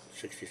bad.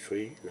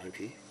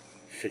 63.90,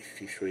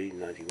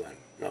 63.91,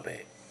 not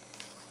bad.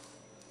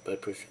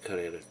 Blood pressure cut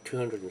out at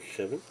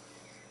 207,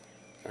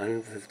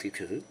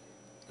 152.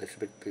 That's a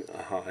bit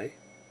high.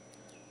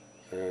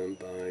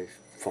 By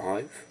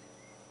 5.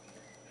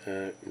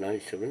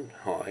 97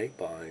 high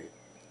by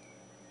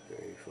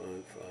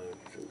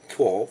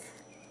 12.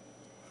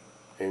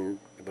 And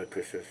the blood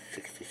pressure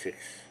 66.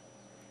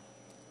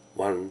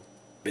 1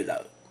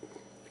 below.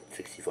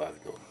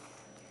 65 normal.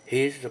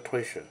 Here's the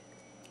pressure.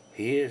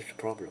 Here's the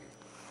problem.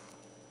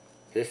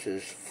 This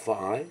is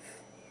 5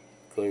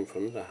 going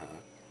from the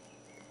heart.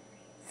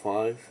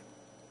 5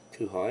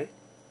 too high.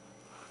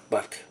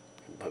 But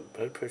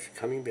blood pressure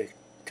coming back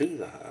to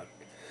the heart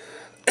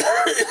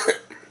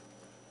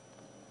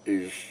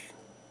is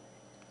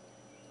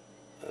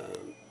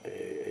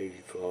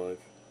 85,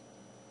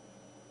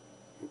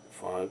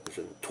 5,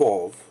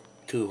 12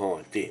 too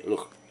high. There,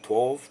 look,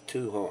 12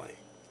 too high.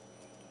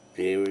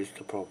 There is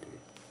the problem.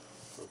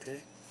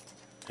 Okay?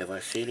 Have I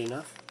said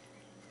enough?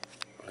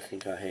 I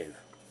think I have.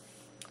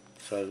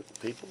 So,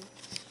 people,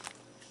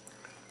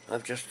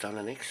 I've just done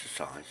an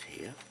exercise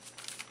here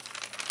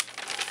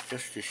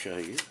just to show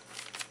you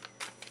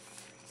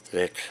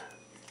that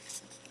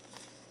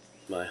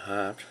my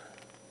heart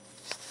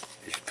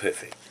is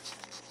perfect.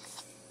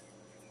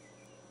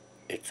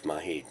 It's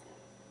my head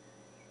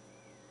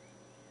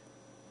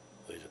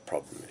where the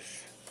problem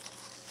is.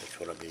 That's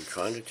what I've been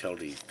trying to tell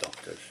these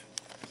doctors,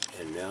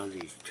 and now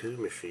these two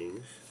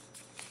machines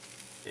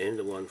and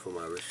the one for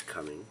my wrist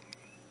coming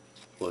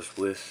was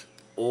worth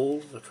all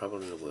the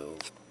trouble in the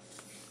world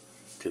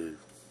to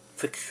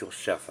fix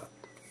yourself up.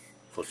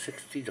 For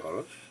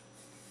 $60,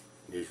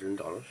 New Zealand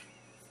dollars,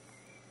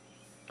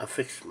 I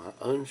fixed my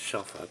own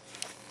self up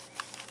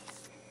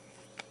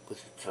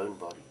with its own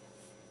body.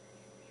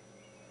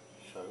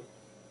 So,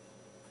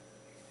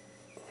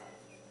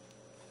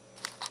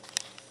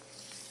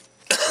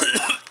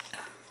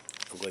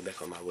 I'm going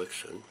back on my work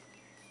soon.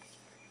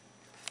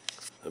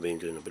 I've been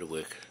doing a bit of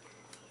work,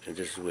 and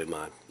this is where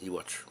you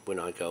watch, when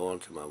I go on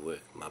to my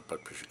work, my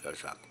blood pressure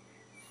goes up.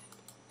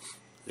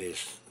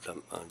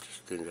 I'm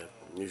just doing the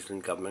New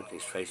Zealand government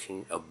is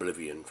facing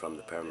oblivion from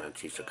the paramount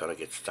chiefs. Are going to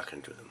get stuck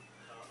into them.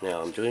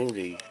 Now I'm doing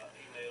the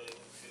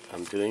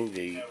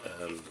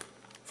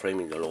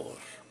framing the laws,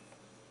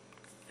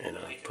 and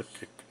I put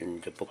it in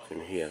the book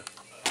in here,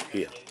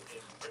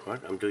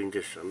 right? I'm doing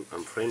this.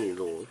 I'm framing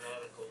laws.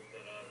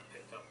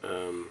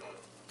 Turn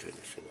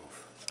this thing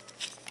off.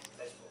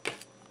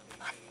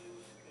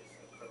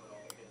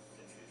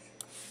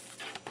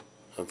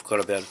 I've got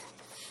about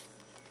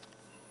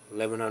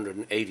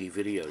 1180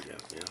 videos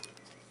out now.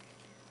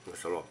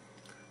 That's a lot.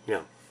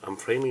 Now, I'm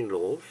framing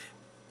laws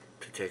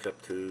to take up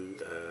to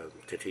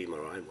Te Tii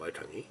Marae,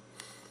 Waitangi,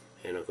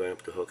 and I'm going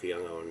up to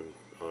Hokianga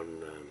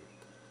on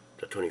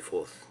the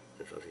 24th,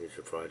 I think it's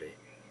a Friday.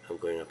 I'm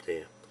going up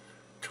there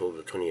till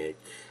the 28th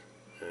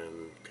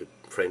to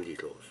frame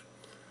these laws.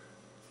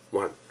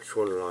 1.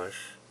 Sworn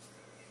lies,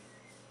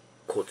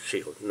 court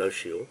seal, no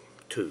seal.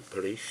 2.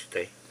 Police,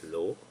 state,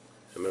 law,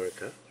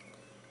 America.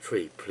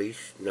 3.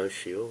 Police, no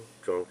seal,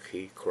 John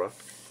Key,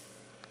 corrupt.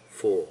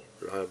 4.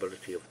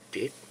 Liability of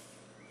debt.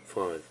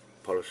 5.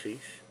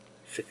 Policies.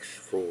 6.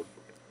 Fraud.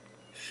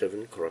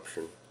 7.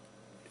 Corruption.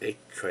 8.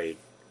 Trade.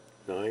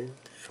 9.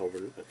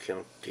 Sovereign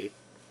account debt.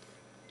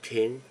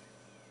 10.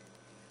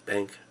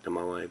 Bank, the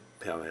Maui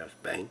Powerhouse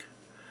Bank.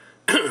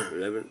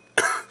 11.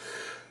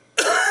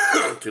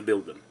 To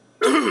build them.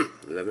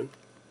 11.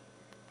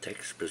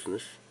 Tax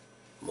business.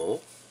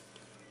 More.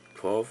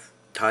 12.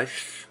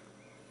 Tithes.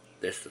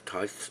 That's the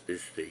tithes,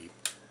 is the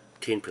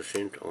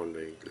 10% on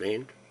the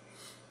land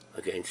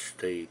against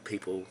the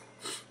people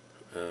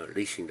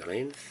leasing the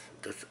lands.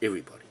 That's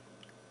everybody.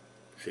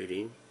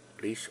 13.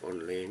 Lease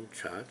on land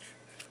charge.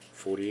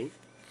 14.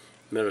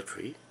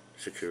 Military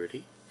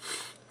security.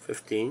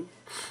 15.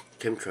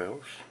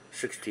 Chemtrails.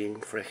 16.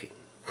 Fracking.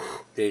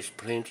 There's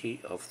plenty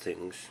of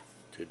things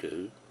to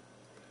do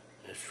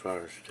as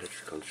far as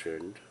that's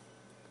concerned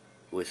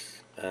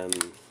with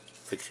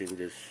fixing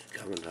this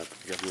government up,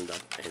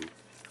 and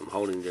I'm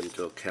holding them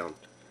to account.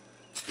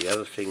 The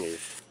other thing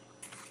is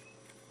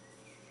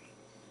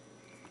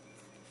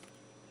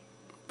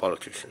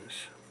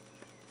politicians,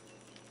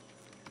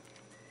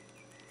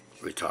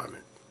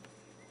 retirement,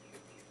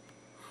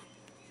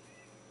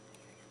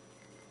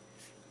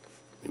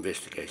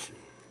 investigation.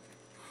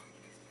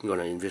 I'm going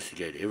to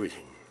investigate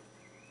everything.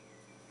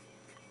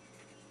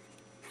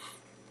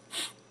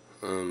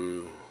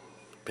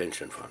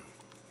 Pension fund.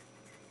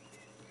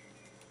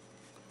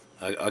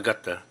 I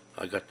got the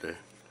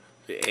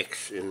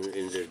X in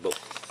this book.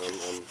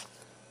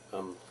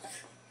 I'm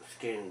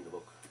scanning the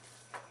book.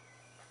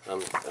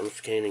 I'm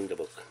scanning the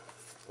book.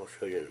 I'll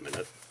show you in a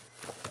minute.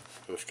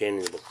 I'm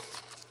scanning the book.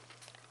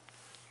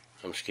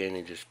 I'm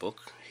scanning this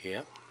book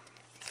here.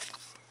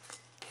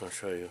 I'll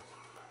show you.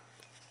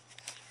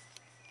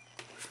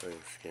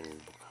 Scanning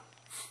the book.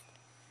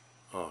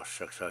 Oh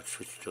shucks, I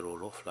switched it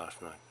all off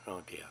last night.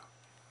 Oh dear.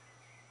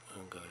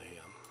 I'll go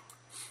here.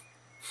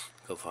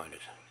 Go find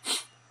it.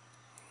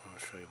 I'll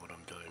show you what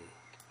I'm doing.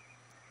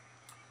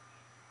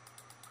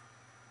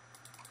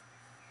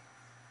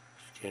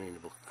 Scanning the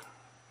book.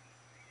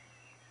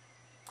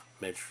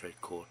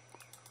 Magistrate Court.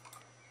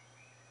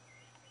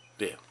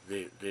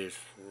 There's,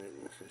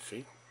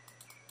 see?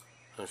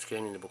 I'm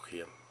scanning the book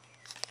here.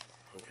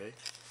 Okay?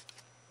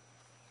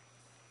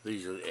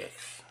 These are the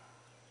X.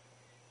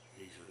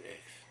 These are the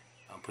X.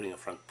 I'm putting a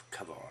front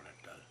cover on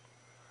it though.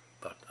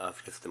 But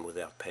I've left them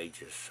without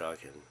pages so I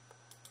can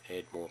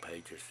add more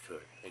pages to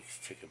it.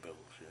 Exchequer bills,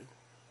 you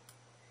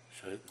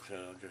know? So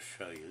I'll just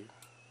show you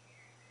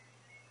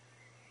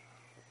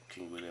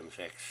King William's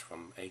Acts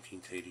from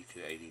 1830 to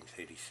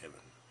 1837.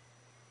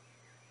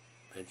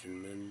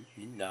 Benjamin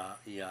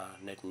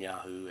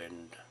Netanyahu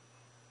and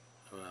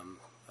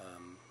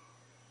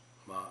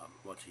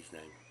what's his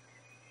name?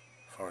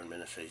 Foreign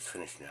Minister, he's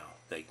finished now.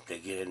 They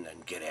get in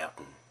and get out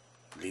and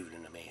leave it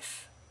in a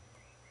mess.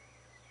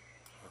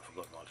 I've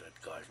forgotten what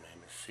that guy's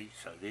name is. See,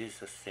 so there's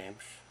the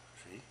stamps.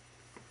 See,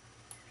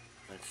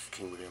 that's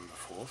King William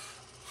IV.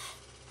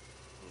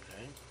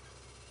 Okay.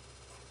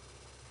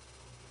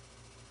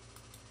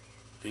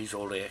 These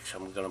all the acts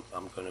I'm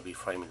gonna be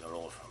framing it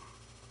all from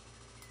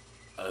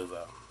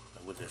over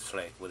with this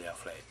flag, with our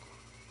flag.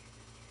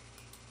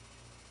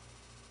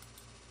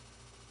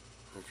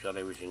 It's got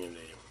everything in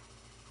there.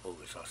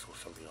 August, I saw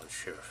something on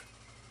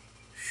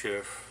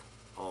sheriff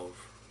of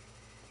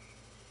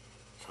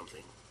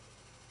something.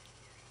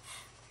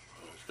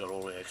 And it's got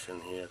all the acts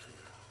in here to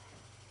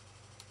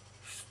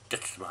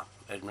stitch them up.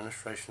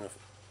 Administration of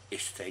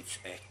Estates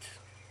Act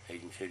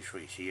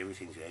 1833. See,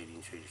 everything's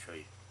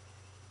 1833.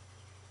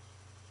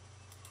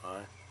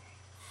 Right?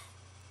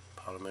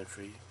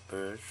 Parliamentary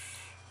birds.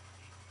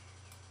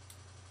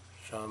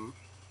 Some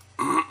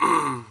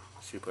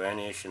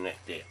Superannuation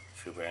Act there.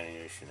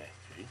 Superannuation Act,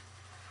 see?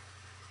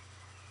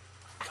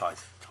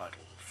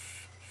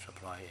 Titles.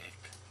 Supply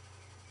Act.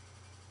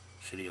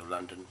 City of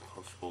London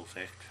Constables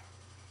Act.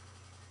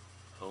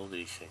 All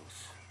these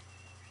things.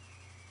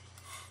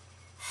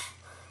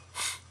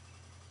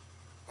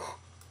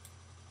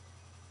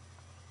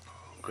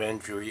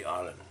 Grand Jury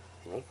Island.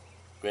 Look.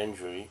 Grand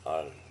Jury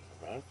Island,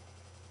 right?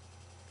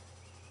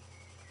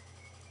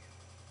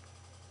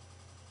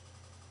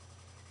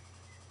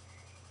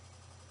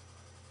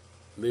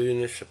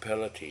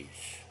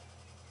 Municipalities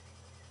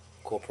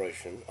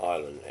Corporation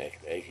Island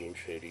Act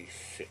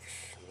 1836.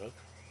 Look.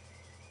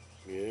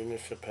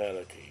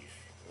 Municipalities.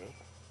 Look.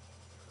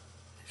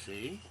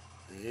 See?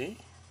 See?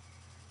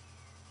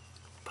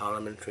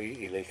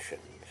 Parliamentary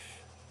elections.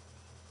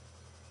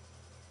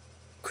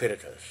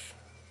 Creditors.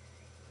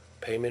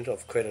 Payment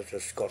of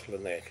Creditors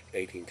Scotland Act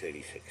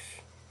 1836.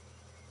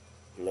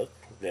 Look,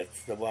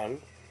 that's the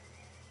one.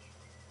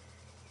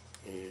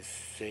 You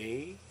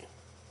see?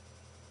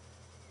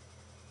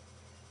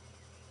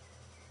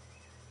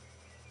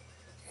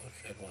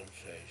 What's that one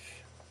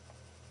says?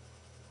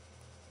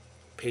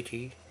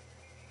 Petty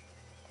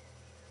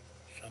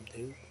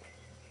something.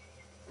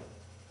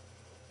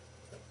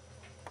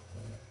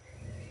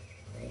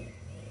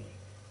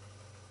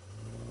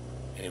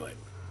 Anyway,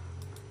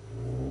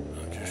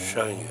 I'm just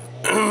showing you.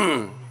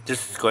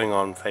 This is going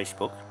on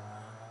Facebook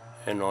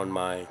and on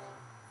my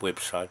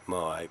website,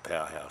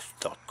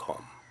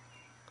 moaipowerhouse.com.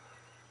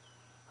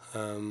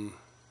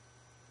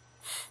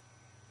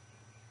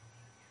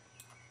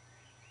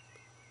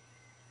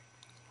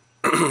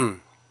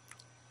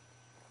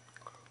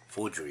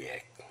 Forgery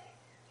Act,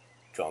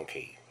 John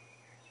Key.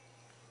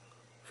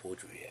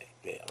 Forgery Act,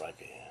 there, right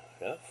there.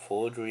 Yeah?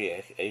 Forgery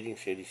Act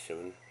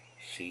 1837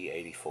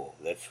 C84.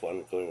 That's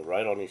one going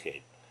right on his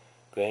head.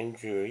 Grand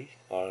Jury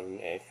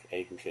Island Act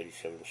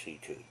 1837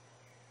 C2.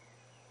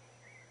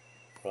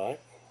 Right?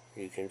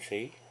 You can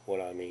see what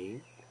I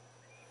mean.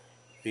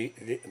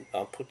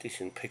 I'll put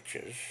this in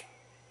pictures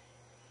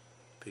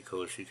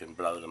because you can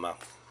blow them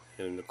up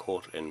in the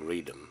court and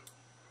read them.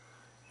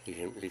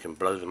 You can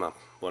blow them up.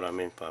 What I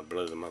meant by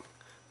blow them up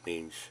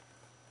means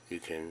you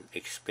can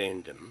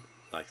expand them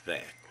like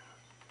that.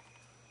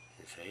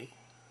 You see?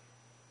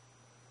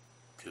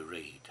 To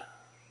read.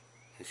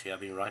 You see, I've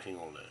been writing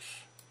all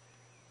this.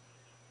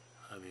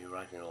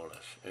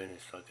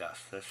 Ernest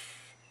Augustus.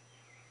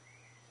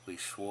 We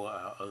swore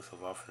our oath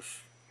of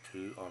office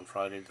to on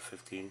Friday the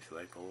 15th of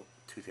April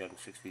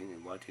 2016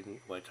 in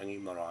Waitangi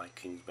Marae,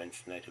 Kings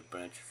Bench Native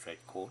Branch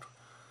State Court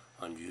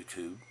on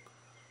YouTube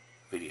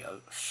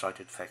video,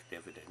 cited fact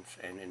evidence,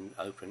 and in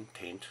open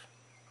tent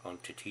on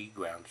Titi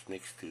grounds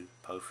next to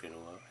Po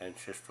Whenua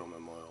Ancestral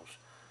Memorials,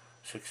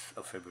 6th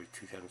of February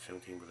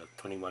 2017 with a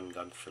 21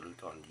 gun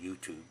salute on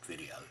YouTube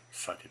video,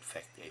 cited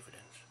fact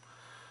evidence.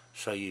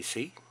 So you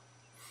see,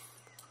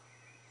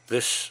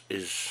 this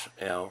is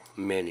our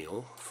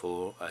manual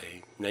for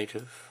a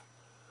native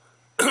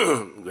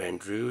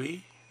grand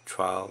jury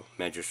trial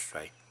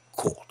magistrate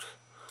court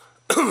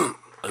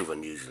over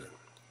New Zealand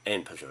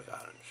and Pacific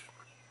Islands.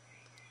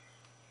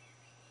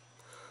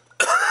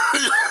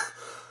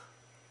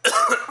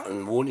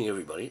 And warning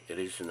everybody, it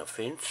is an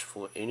offence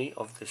for any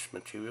of this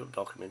material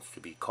documents to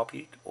be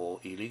copied or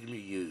illegally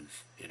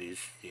used. It is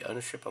the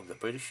ownership of the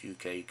British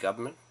UK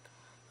Government,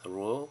 the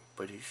Royal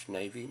British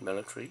Navy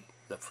Military,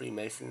 the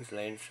Freemasons,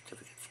 land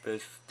certificates,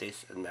 births,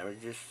 deaths and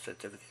marriages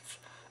certificates,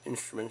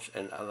 instruments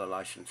and other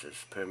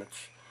licenses,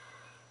 permits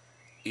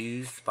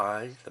used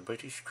by the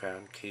British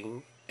Crown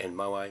King and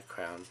Moai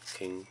Crown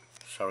King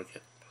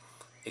surrogate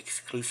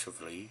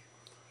exclusively,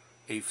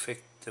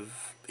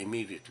 effective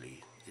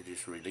immediately. It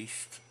is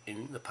released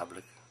in the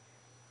public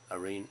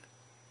arena,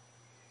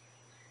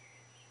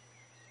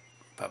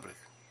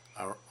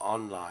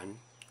 online,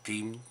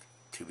 deemed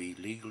to be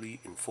legally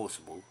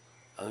enforceable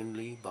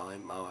only by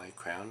Moai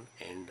Crown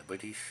and the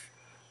British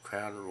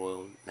Crown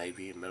Royal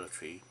Navy and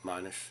Military,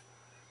 minus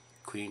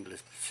Queen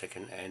Elizabeth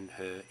II and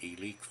her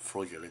elite,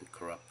 fraudulent,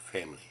 corrupt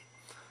family.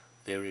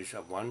 There is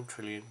a £1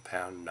 trillion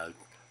note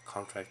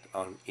contract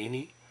on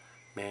any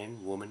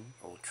man, woman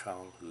or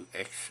child who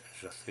acts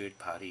as a third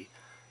party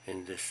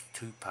in this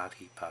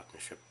two-party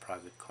partnership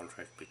private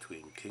contract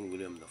between King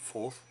William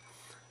IV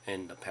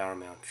and the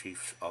paramount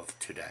chiefs of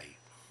today,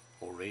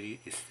 already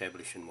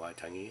established in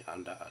Waitangi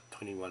under a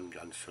 21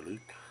 gun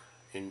salute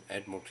in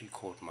Admiralty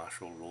Court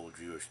Martial Law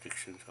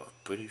jurisdictions of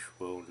British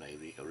Royal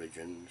Navy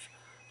origins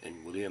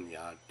in William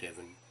Yard,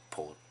 Devon,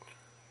 Port,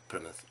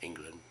 Plymouth,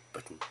 England,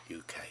 Britain,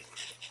 UK.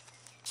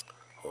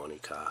 Honi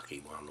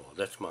Kahaki Wanor.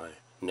 That's my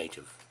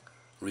native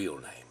real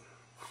name.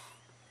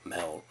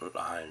 Male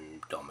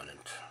line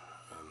dominant.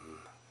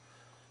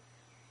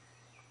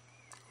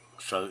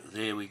 So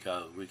there we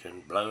go. We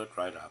can blow it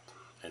right up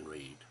and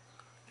read.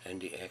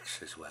 And the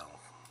X as well.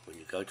 When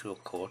you go to a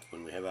court,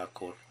 when we have our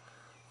court,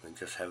 we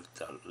just have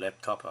the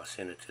laptop. I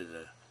send it to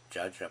the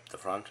judge up the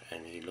front,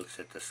 and he looks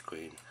at the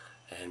screen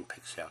and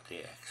picks out the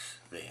X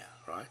there,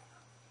 right?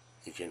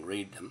 You can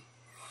read them,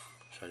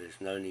 so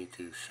there's no need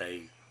to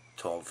say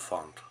 12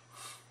 font,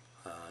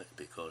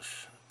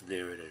 because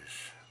there it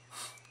is.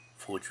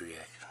 Forgery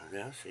Act.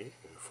 Now see,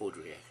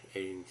 Forgery Act,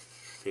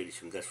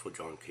 1837, that's for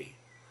John Key.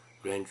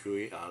 Grand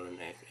Jury Island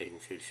Act,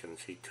 1837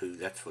 C2,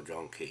 that's for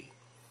John Key.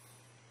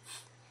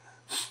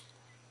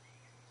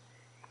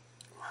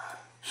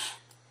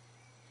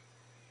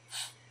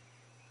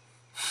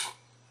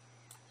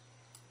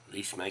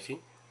 Lease making,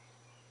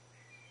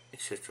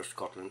 etc.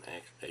 Scotland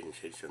Act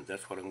 1837.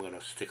 That's what I'm going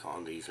to stick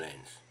on these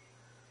lands.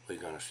 We're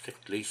going to stick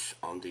lease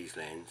on these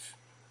lands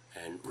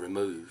and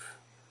remove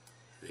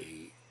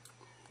the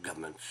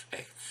government's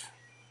acts.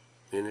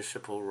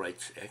 Municipal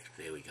Rates Act,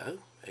 there we go,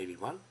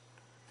 81.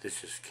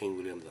 This is King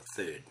William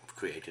III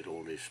created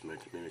all these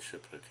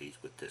municipalities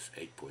with this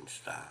 8-point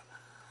star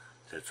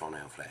that's on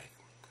our flag.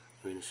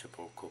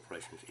 Municipal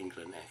Corporations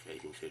England Act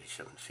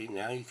 1837. See,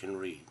 now you can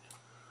read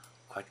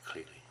quite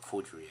clearly.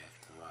 Forgery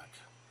Act, right.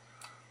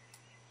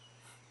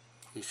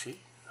 You see,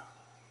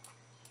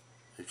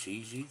 it's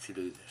easy to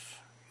do this.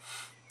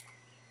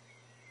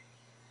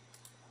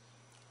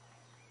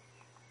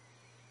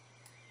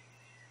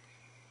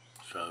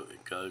 So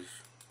it goes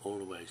all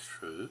the way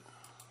through.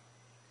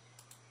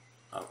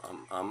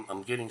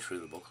 I'm getting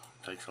through the book.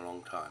 It takes a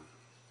long time.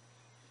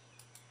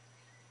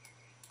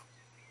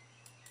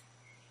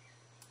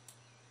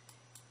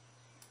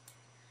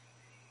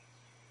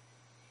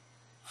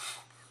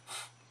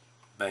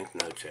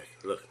 Banknotes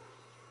Act. Look.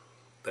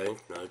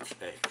 Banknotes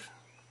Act.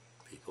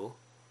 People.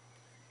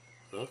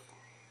 Look.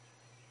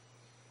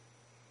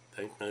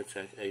 Banknotes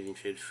Act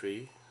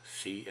 1833,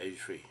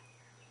 C83.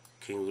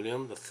 King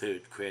William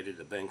III created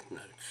the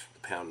banknotes, the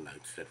pound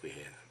notes that we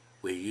have.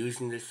 We're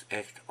using this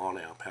act on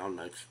our pound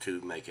notes to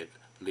make it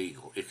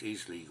legal. It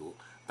is legal,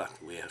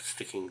 but we are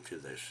sticking to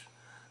this.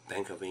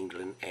 Bank of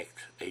England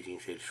Act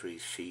 1833,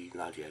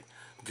 C98.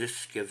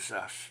 This gives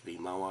us the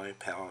Maui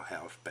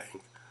Powerhouse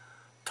Bank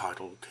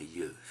title to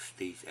use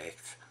these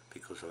acts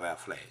because of our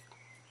flag.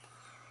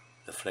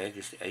 The flag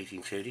is the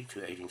 1830 to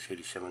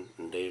 1837,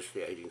 and there's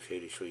the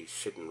 1833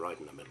 sitting right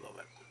in the middle of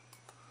it.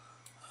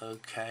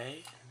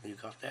 Okay, you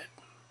got that?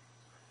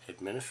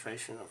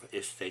 Administration of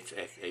Estates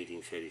Act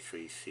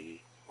 1833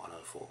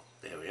 C104.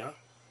 There we are.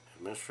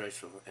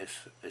 Administration of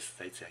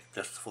Estates Act.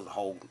 That's for the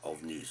whole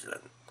of New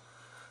Zealand.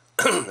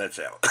 That's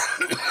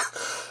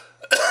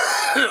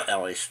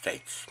our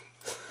estates.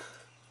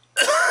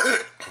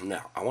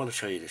 Now, I want to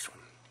show you this one.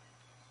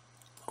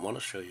 I want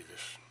to show you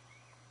this.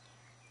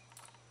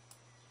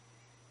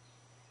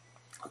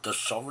 The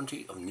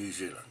sovereignty of New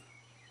Zealand.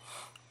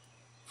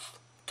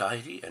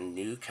 Tahiti and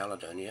New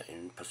Caledonia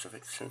in the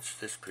Pacific since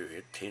this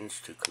period tends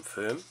to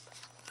confirm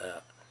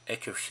the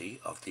accuracy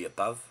of the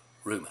above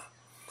rumour.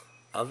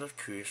 Other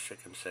curious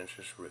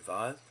circumstances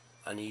revive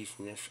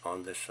uneasiness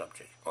on this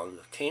subject. On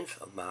the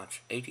 10th of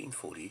March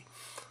 1840,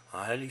 a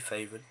highly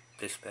favoured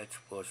dispatch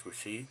was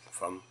received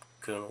from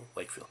Colonel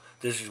Wakefield.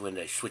 This is when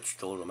they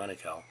switched all the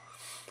Manukau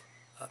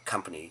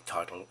company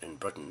title in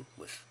Britain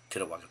with Te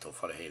Rawakato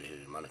Wharehele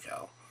in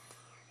Manukau.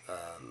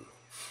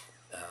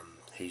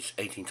 His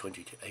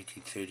 1820 to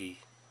 1830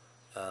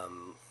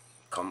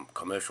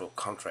 commercial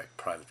contract,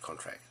 private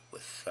contract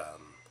with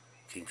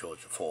King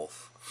George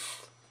IV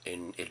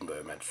in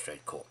Edinburgh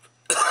Magistrate Court.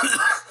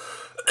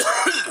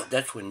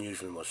 That's when New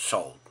Zealand was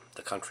sold.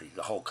 The country,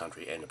 the whole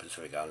country and the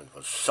Pacific Islands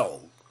was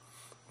sold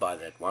by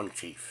that one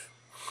chief,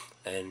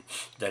 and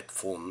that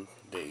formed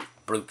the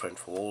blueprint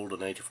for all the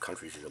native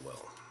countries in the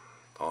world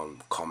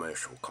on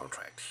commercial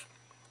contracts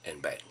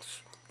and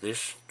banks.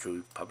 This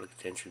drew public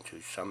attention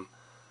to some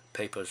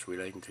papers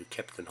relating to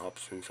Captain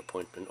Hobson's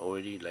appointment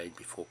already laid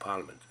before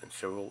Parliament, and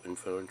several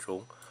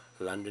influential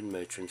London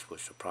merchants were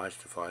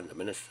surprised to find the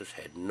ministers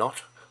had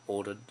not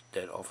ordered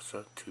that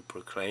officer to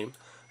proclaim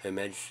Her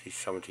Majesty's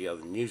sovereignty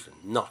over New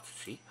Zealand.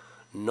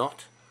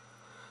 Not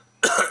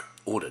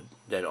ordered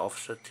that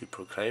officer to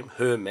proclaim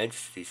Her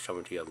Majesty's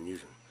sovereignty over New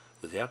Zealand.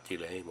 Without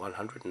delay,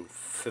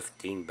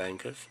 115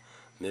 bankers,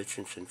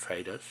 merchants and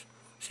traders,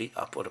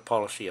 I put a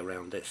policy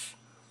around this,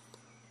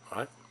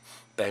 right?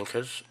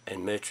 Bankers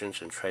and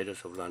merchants and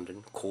traders of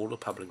London called a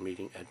public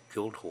meeting at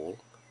Guildhall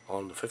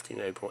on the 15th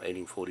April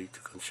 1840 to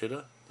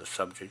consider the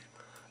subject,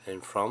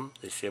 and from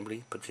the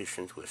Assembly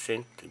petitions were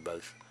sent to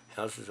both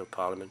Houses of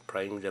Parliament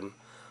praying them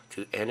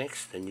to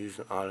annex the New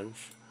Zealand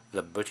Islands,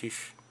 the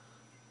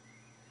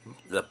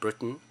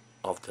Britain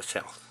of the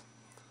South,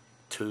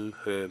 to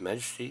Her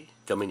Majesty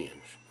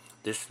dominions.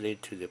 This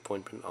led to the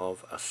appointment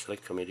of a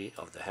select committee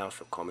of the House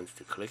of Commons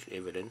to collect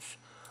evidence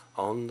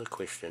on the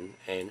question,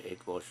 and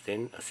it was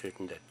then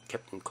ascertained that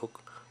Captain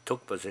Cook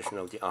took possession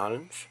of the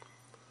islands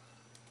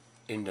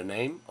in the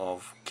name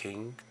of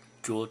King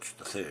George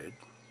III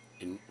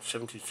in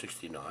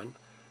 1769,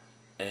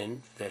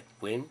 and that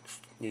when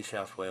New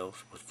South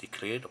Wales was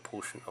declared a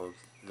portion of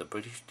the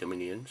British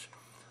Dominions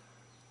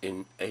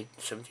in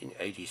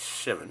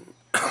 1787,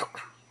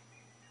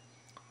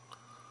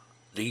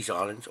 these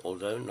islands,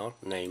 although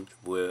not named,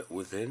 were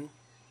within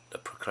the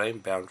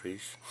proclaimed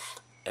boundaries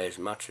as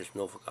much as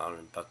Norfolk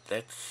Island, but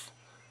that's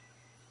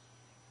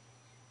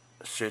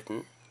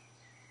certain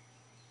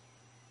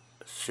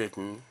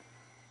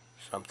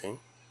something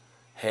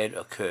had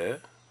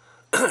occurred,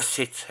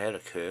 sets had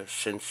occurred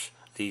since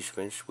these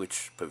events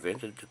which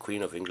prevented the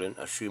Queen of England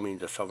assuming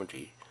the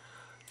sovereignty.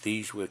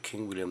 These were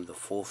King William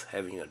IV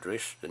having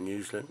addressed the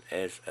New Zealand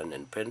as an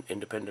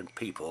independent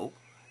people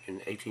in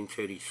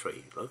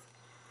 1833, look,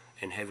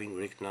 and having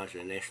recognised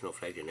the national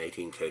flag in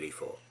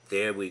 1834.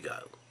 There we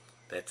go.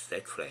 That's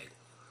that flag.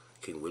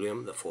 King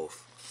William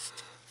IV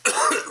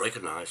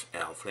recognised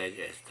our flag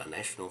as the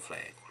national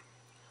flag.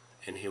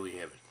 And here we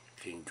have it.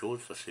 King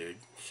George III,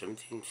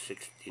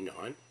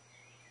 1769,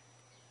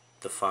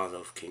 the father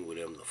of King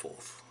William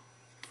IV.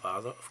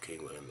 Father of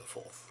King William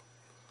IV.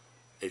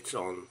 It's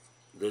on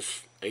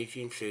this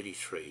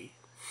 1833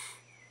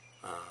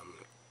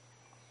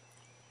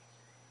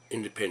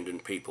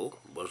 independent people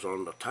was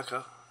on the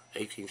Tucker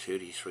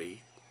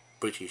 1833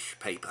 British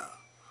paper,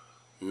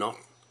 not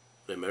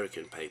the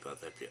American paper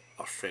that the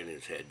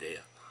Australians had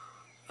their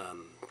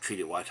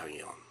Treaty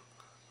Waitangi on,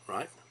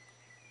 right?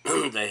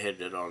 They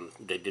had it on,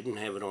 they didn't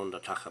have it on the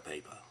Tucker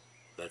paper.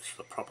 That's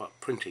the proper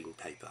printing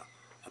paper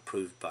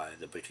approved by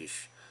the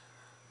British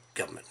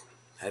government.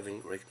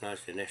 Having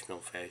recognised the national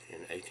flag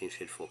in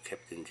 1834,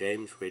 Captain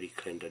James Reddy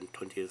Clendon,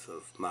 20th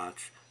of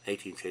March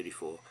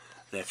 1834.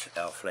 That's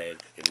our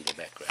flag in the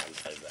background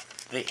over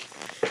there.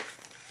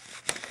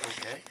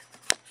 Okay,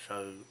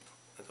 so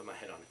I've got my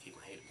hat on to keep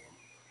my head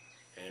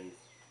warm, and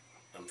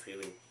I'm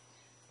feeling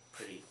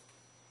pretty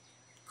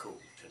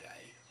cool today.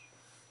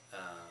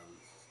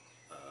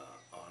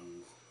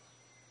 On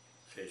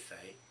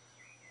Thursday,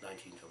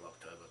 19th of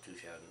October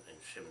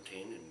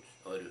 2017 in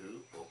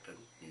Otahu,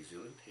 Auckland, New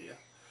Zealand here.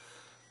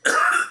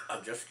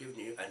 I've just given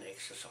you an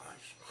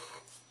exercise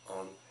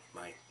on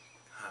my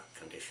heart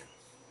condition.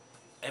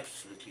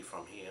 Absolutely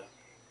from here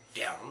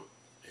down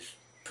is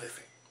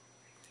perfect.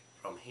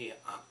 From here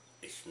up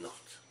is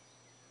not.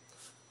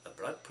 The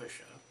blood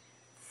pressure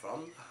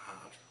from the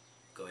heart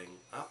going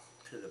up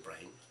to the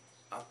brain,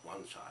 up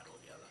one side or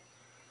the other,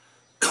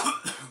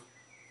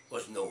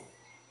 was normal.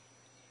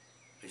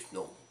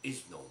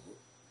 Is normal,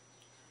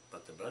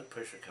 but the blood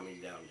pressure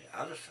coming down the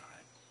other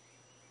side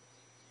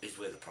is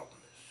where the problem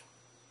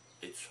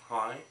is. It's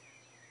high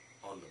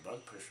on the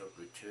blood pressure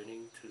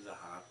returning to the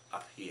heart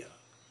up here.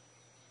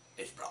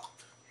 It's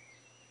blocked.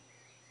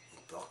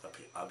 It's blocked up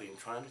here. I've been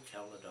trying to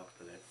tell the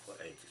doctor that for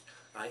ages.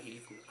 I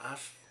even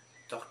asked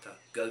Dr.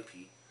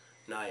 Gopi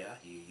Naya,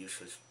 you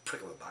useless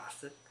prick of a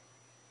bastard,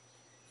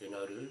 you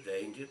know,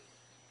 the Indian.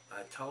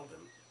 I told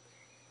him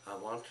I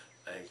want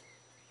a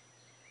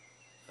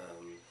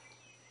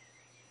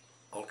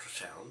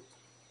ultrasound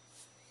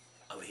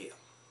over here,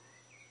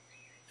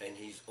 and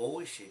he's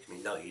always said to me,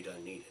 no, you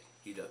don't need it.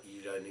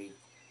 You don't need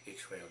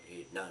X-ray on your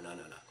head. No.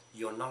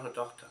 You're not a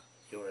doctor.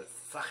 You're a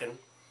fucking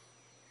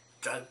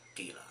drug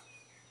dealer,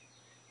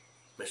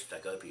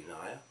 Mr. Gopi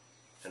Naya,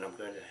 and I'm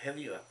going to have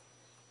you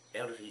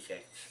out of these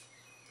acts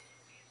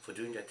for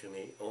doing that to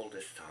me all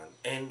this time,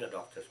 and the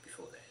doctors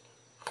before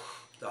that.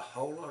 The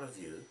whole lot of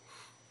you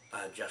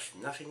are just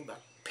nothing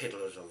but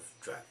peddlers of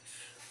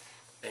drugs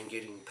and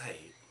getting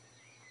paid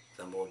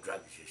the more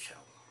drugs you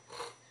sell.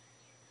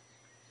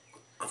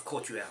 I've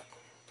caught you out.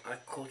 I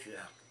caught you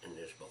out in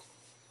this book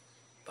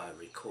by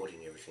recording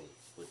everything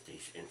with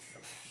these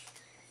instruments.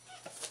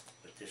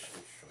 With this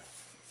instrument.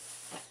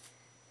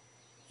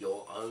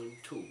 Your own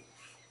tools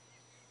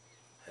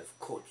have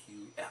caught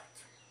you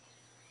out.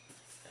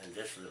 And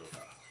this little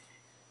fella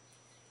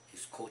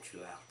has caught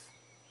you out.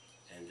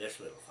 And this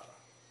little fella.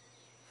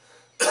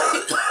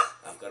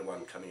 I've got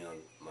one coming on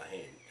my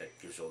hand that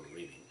gives all the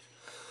readings.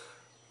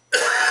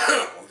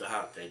 Of the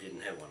heart, they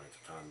didn't have one at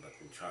the time, but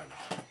in China.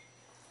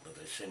 But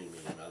they're sending me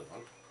another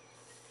one.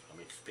 I'm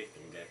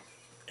expecting that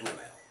in the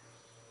mail.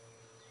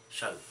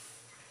 So,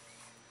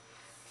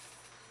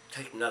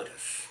 take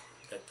notice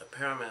that the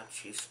paramount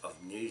chiefs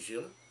of New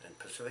Zealand and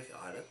Pacific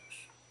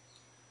Islands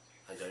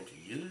are going to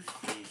use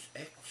these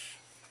acts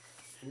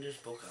in this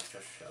book I've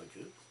just showed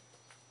you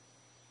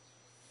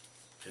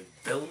to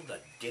build the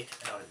debt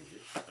out of you,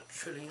 £1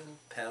 trillion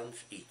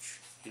each.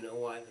 You know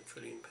why the £1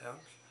 trillion?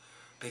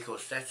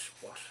 Because that's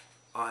what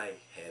I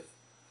have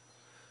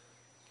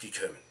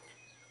determined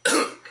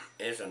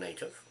as a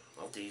native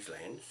of these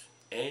lands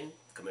and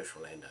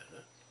commercial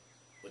landowner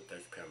with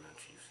those paramount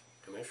chiefs,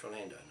 commercial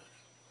landowners,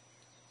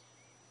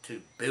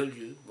 to bill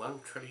you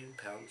 £1 trillion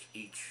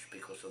each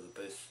because of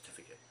the birth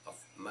certificate of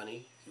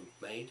money you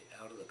made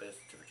out of the birth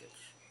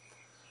certificates.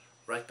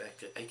 Right back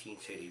to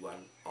 1831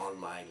 on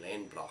my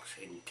land blocks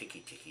in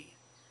Tiki Tiki.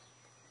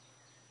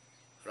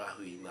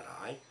 Rahui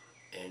Marae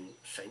and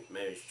St.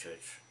 Mary's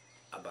Church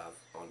above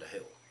on the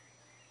hill.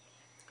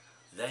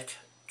 That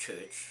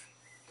church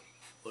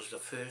was the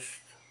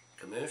first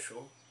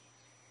commercial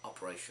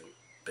operation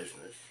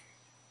business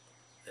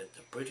that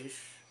the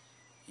British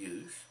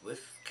used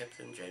with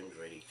Captain James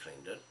Ready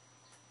Clendon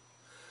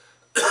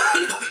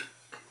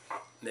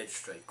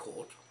Magistrate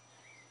Court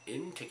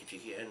in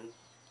Tikitiki and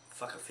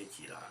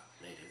Whakawhetira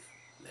Native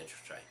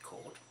Magistrate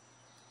Court,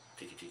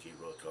 Tikitiki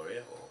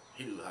Rotoria or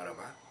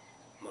Hiruharama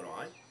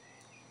Marae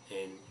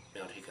and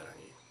Mount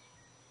Hikarangi,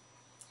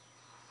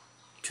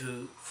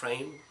 to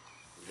frame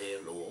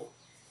their law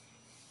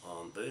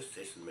on birth,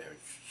 death and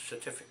marriage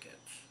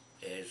certificates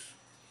as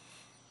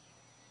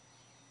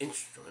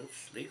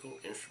instruments, legal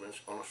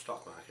instruments on a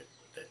stock market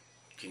that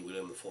King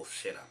William IV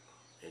set up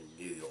in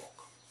New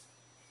York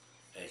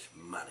as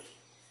money,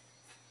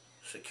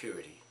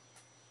 security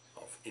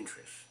of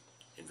interest,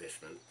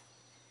 investment,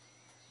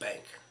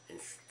 bank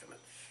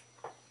instruments.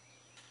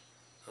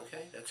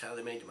 Okay, that's how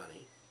they made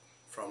money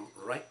from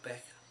right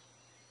back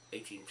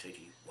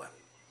 1831.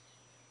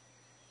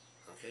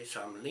 Okay,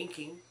 so I'm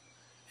linking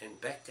and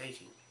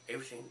backdating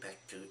everything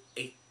back to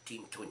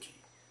 1820.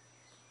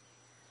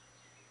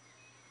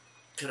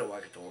 Te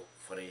Waikato,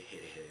 Whare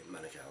Here Here,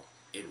 Manukau,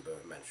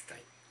 Edinburgh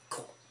Magistrate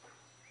Court.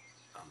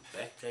 I'm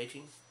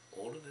backdating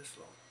all of this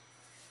long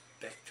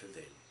back to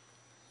then,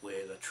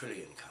 where the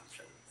trillion comes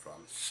in,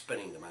 from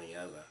spinning the money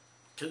over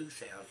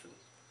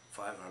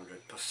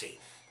 2,500%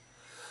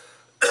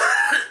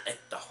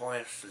 at the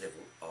highest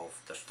level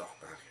of the stock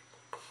market,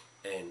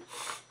 and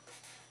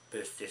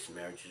birth, death,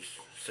 marriages,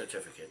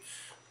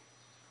 certificates,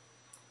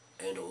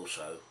 and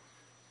also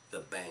the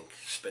bank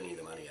spinning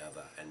the money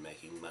over and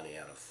making money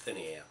out of thin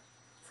air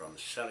from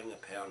selling a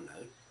pound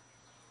note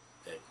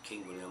that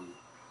King William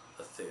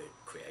III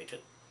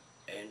created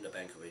and the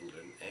Bank of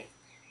England Act.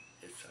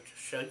 As I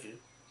just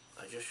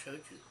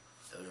showed you,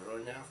 those are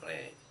on our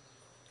flag.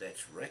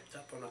 That's wrapped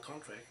up on a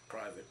contract,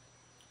 private,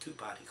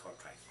 two-party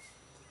contract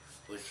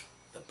with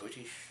the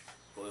British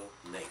Royal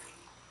Navy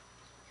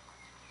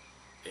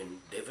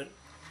in Devon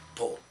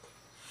Port,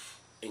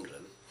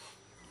 England.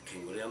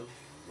 King William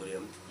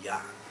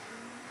Yarn.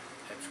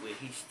 That's where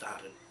he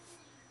started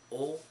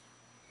all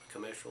the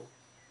commercial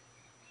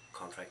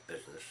contract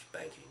business,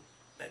 banking,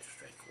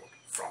 magistrate court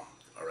from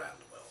around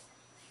the world.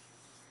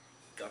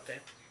 Got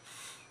that?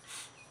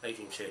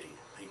 1830,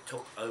 he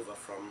took over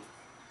from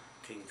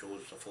King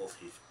George IV,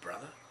 his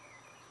brother,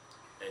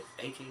 at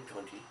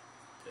 1820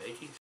 to 1830.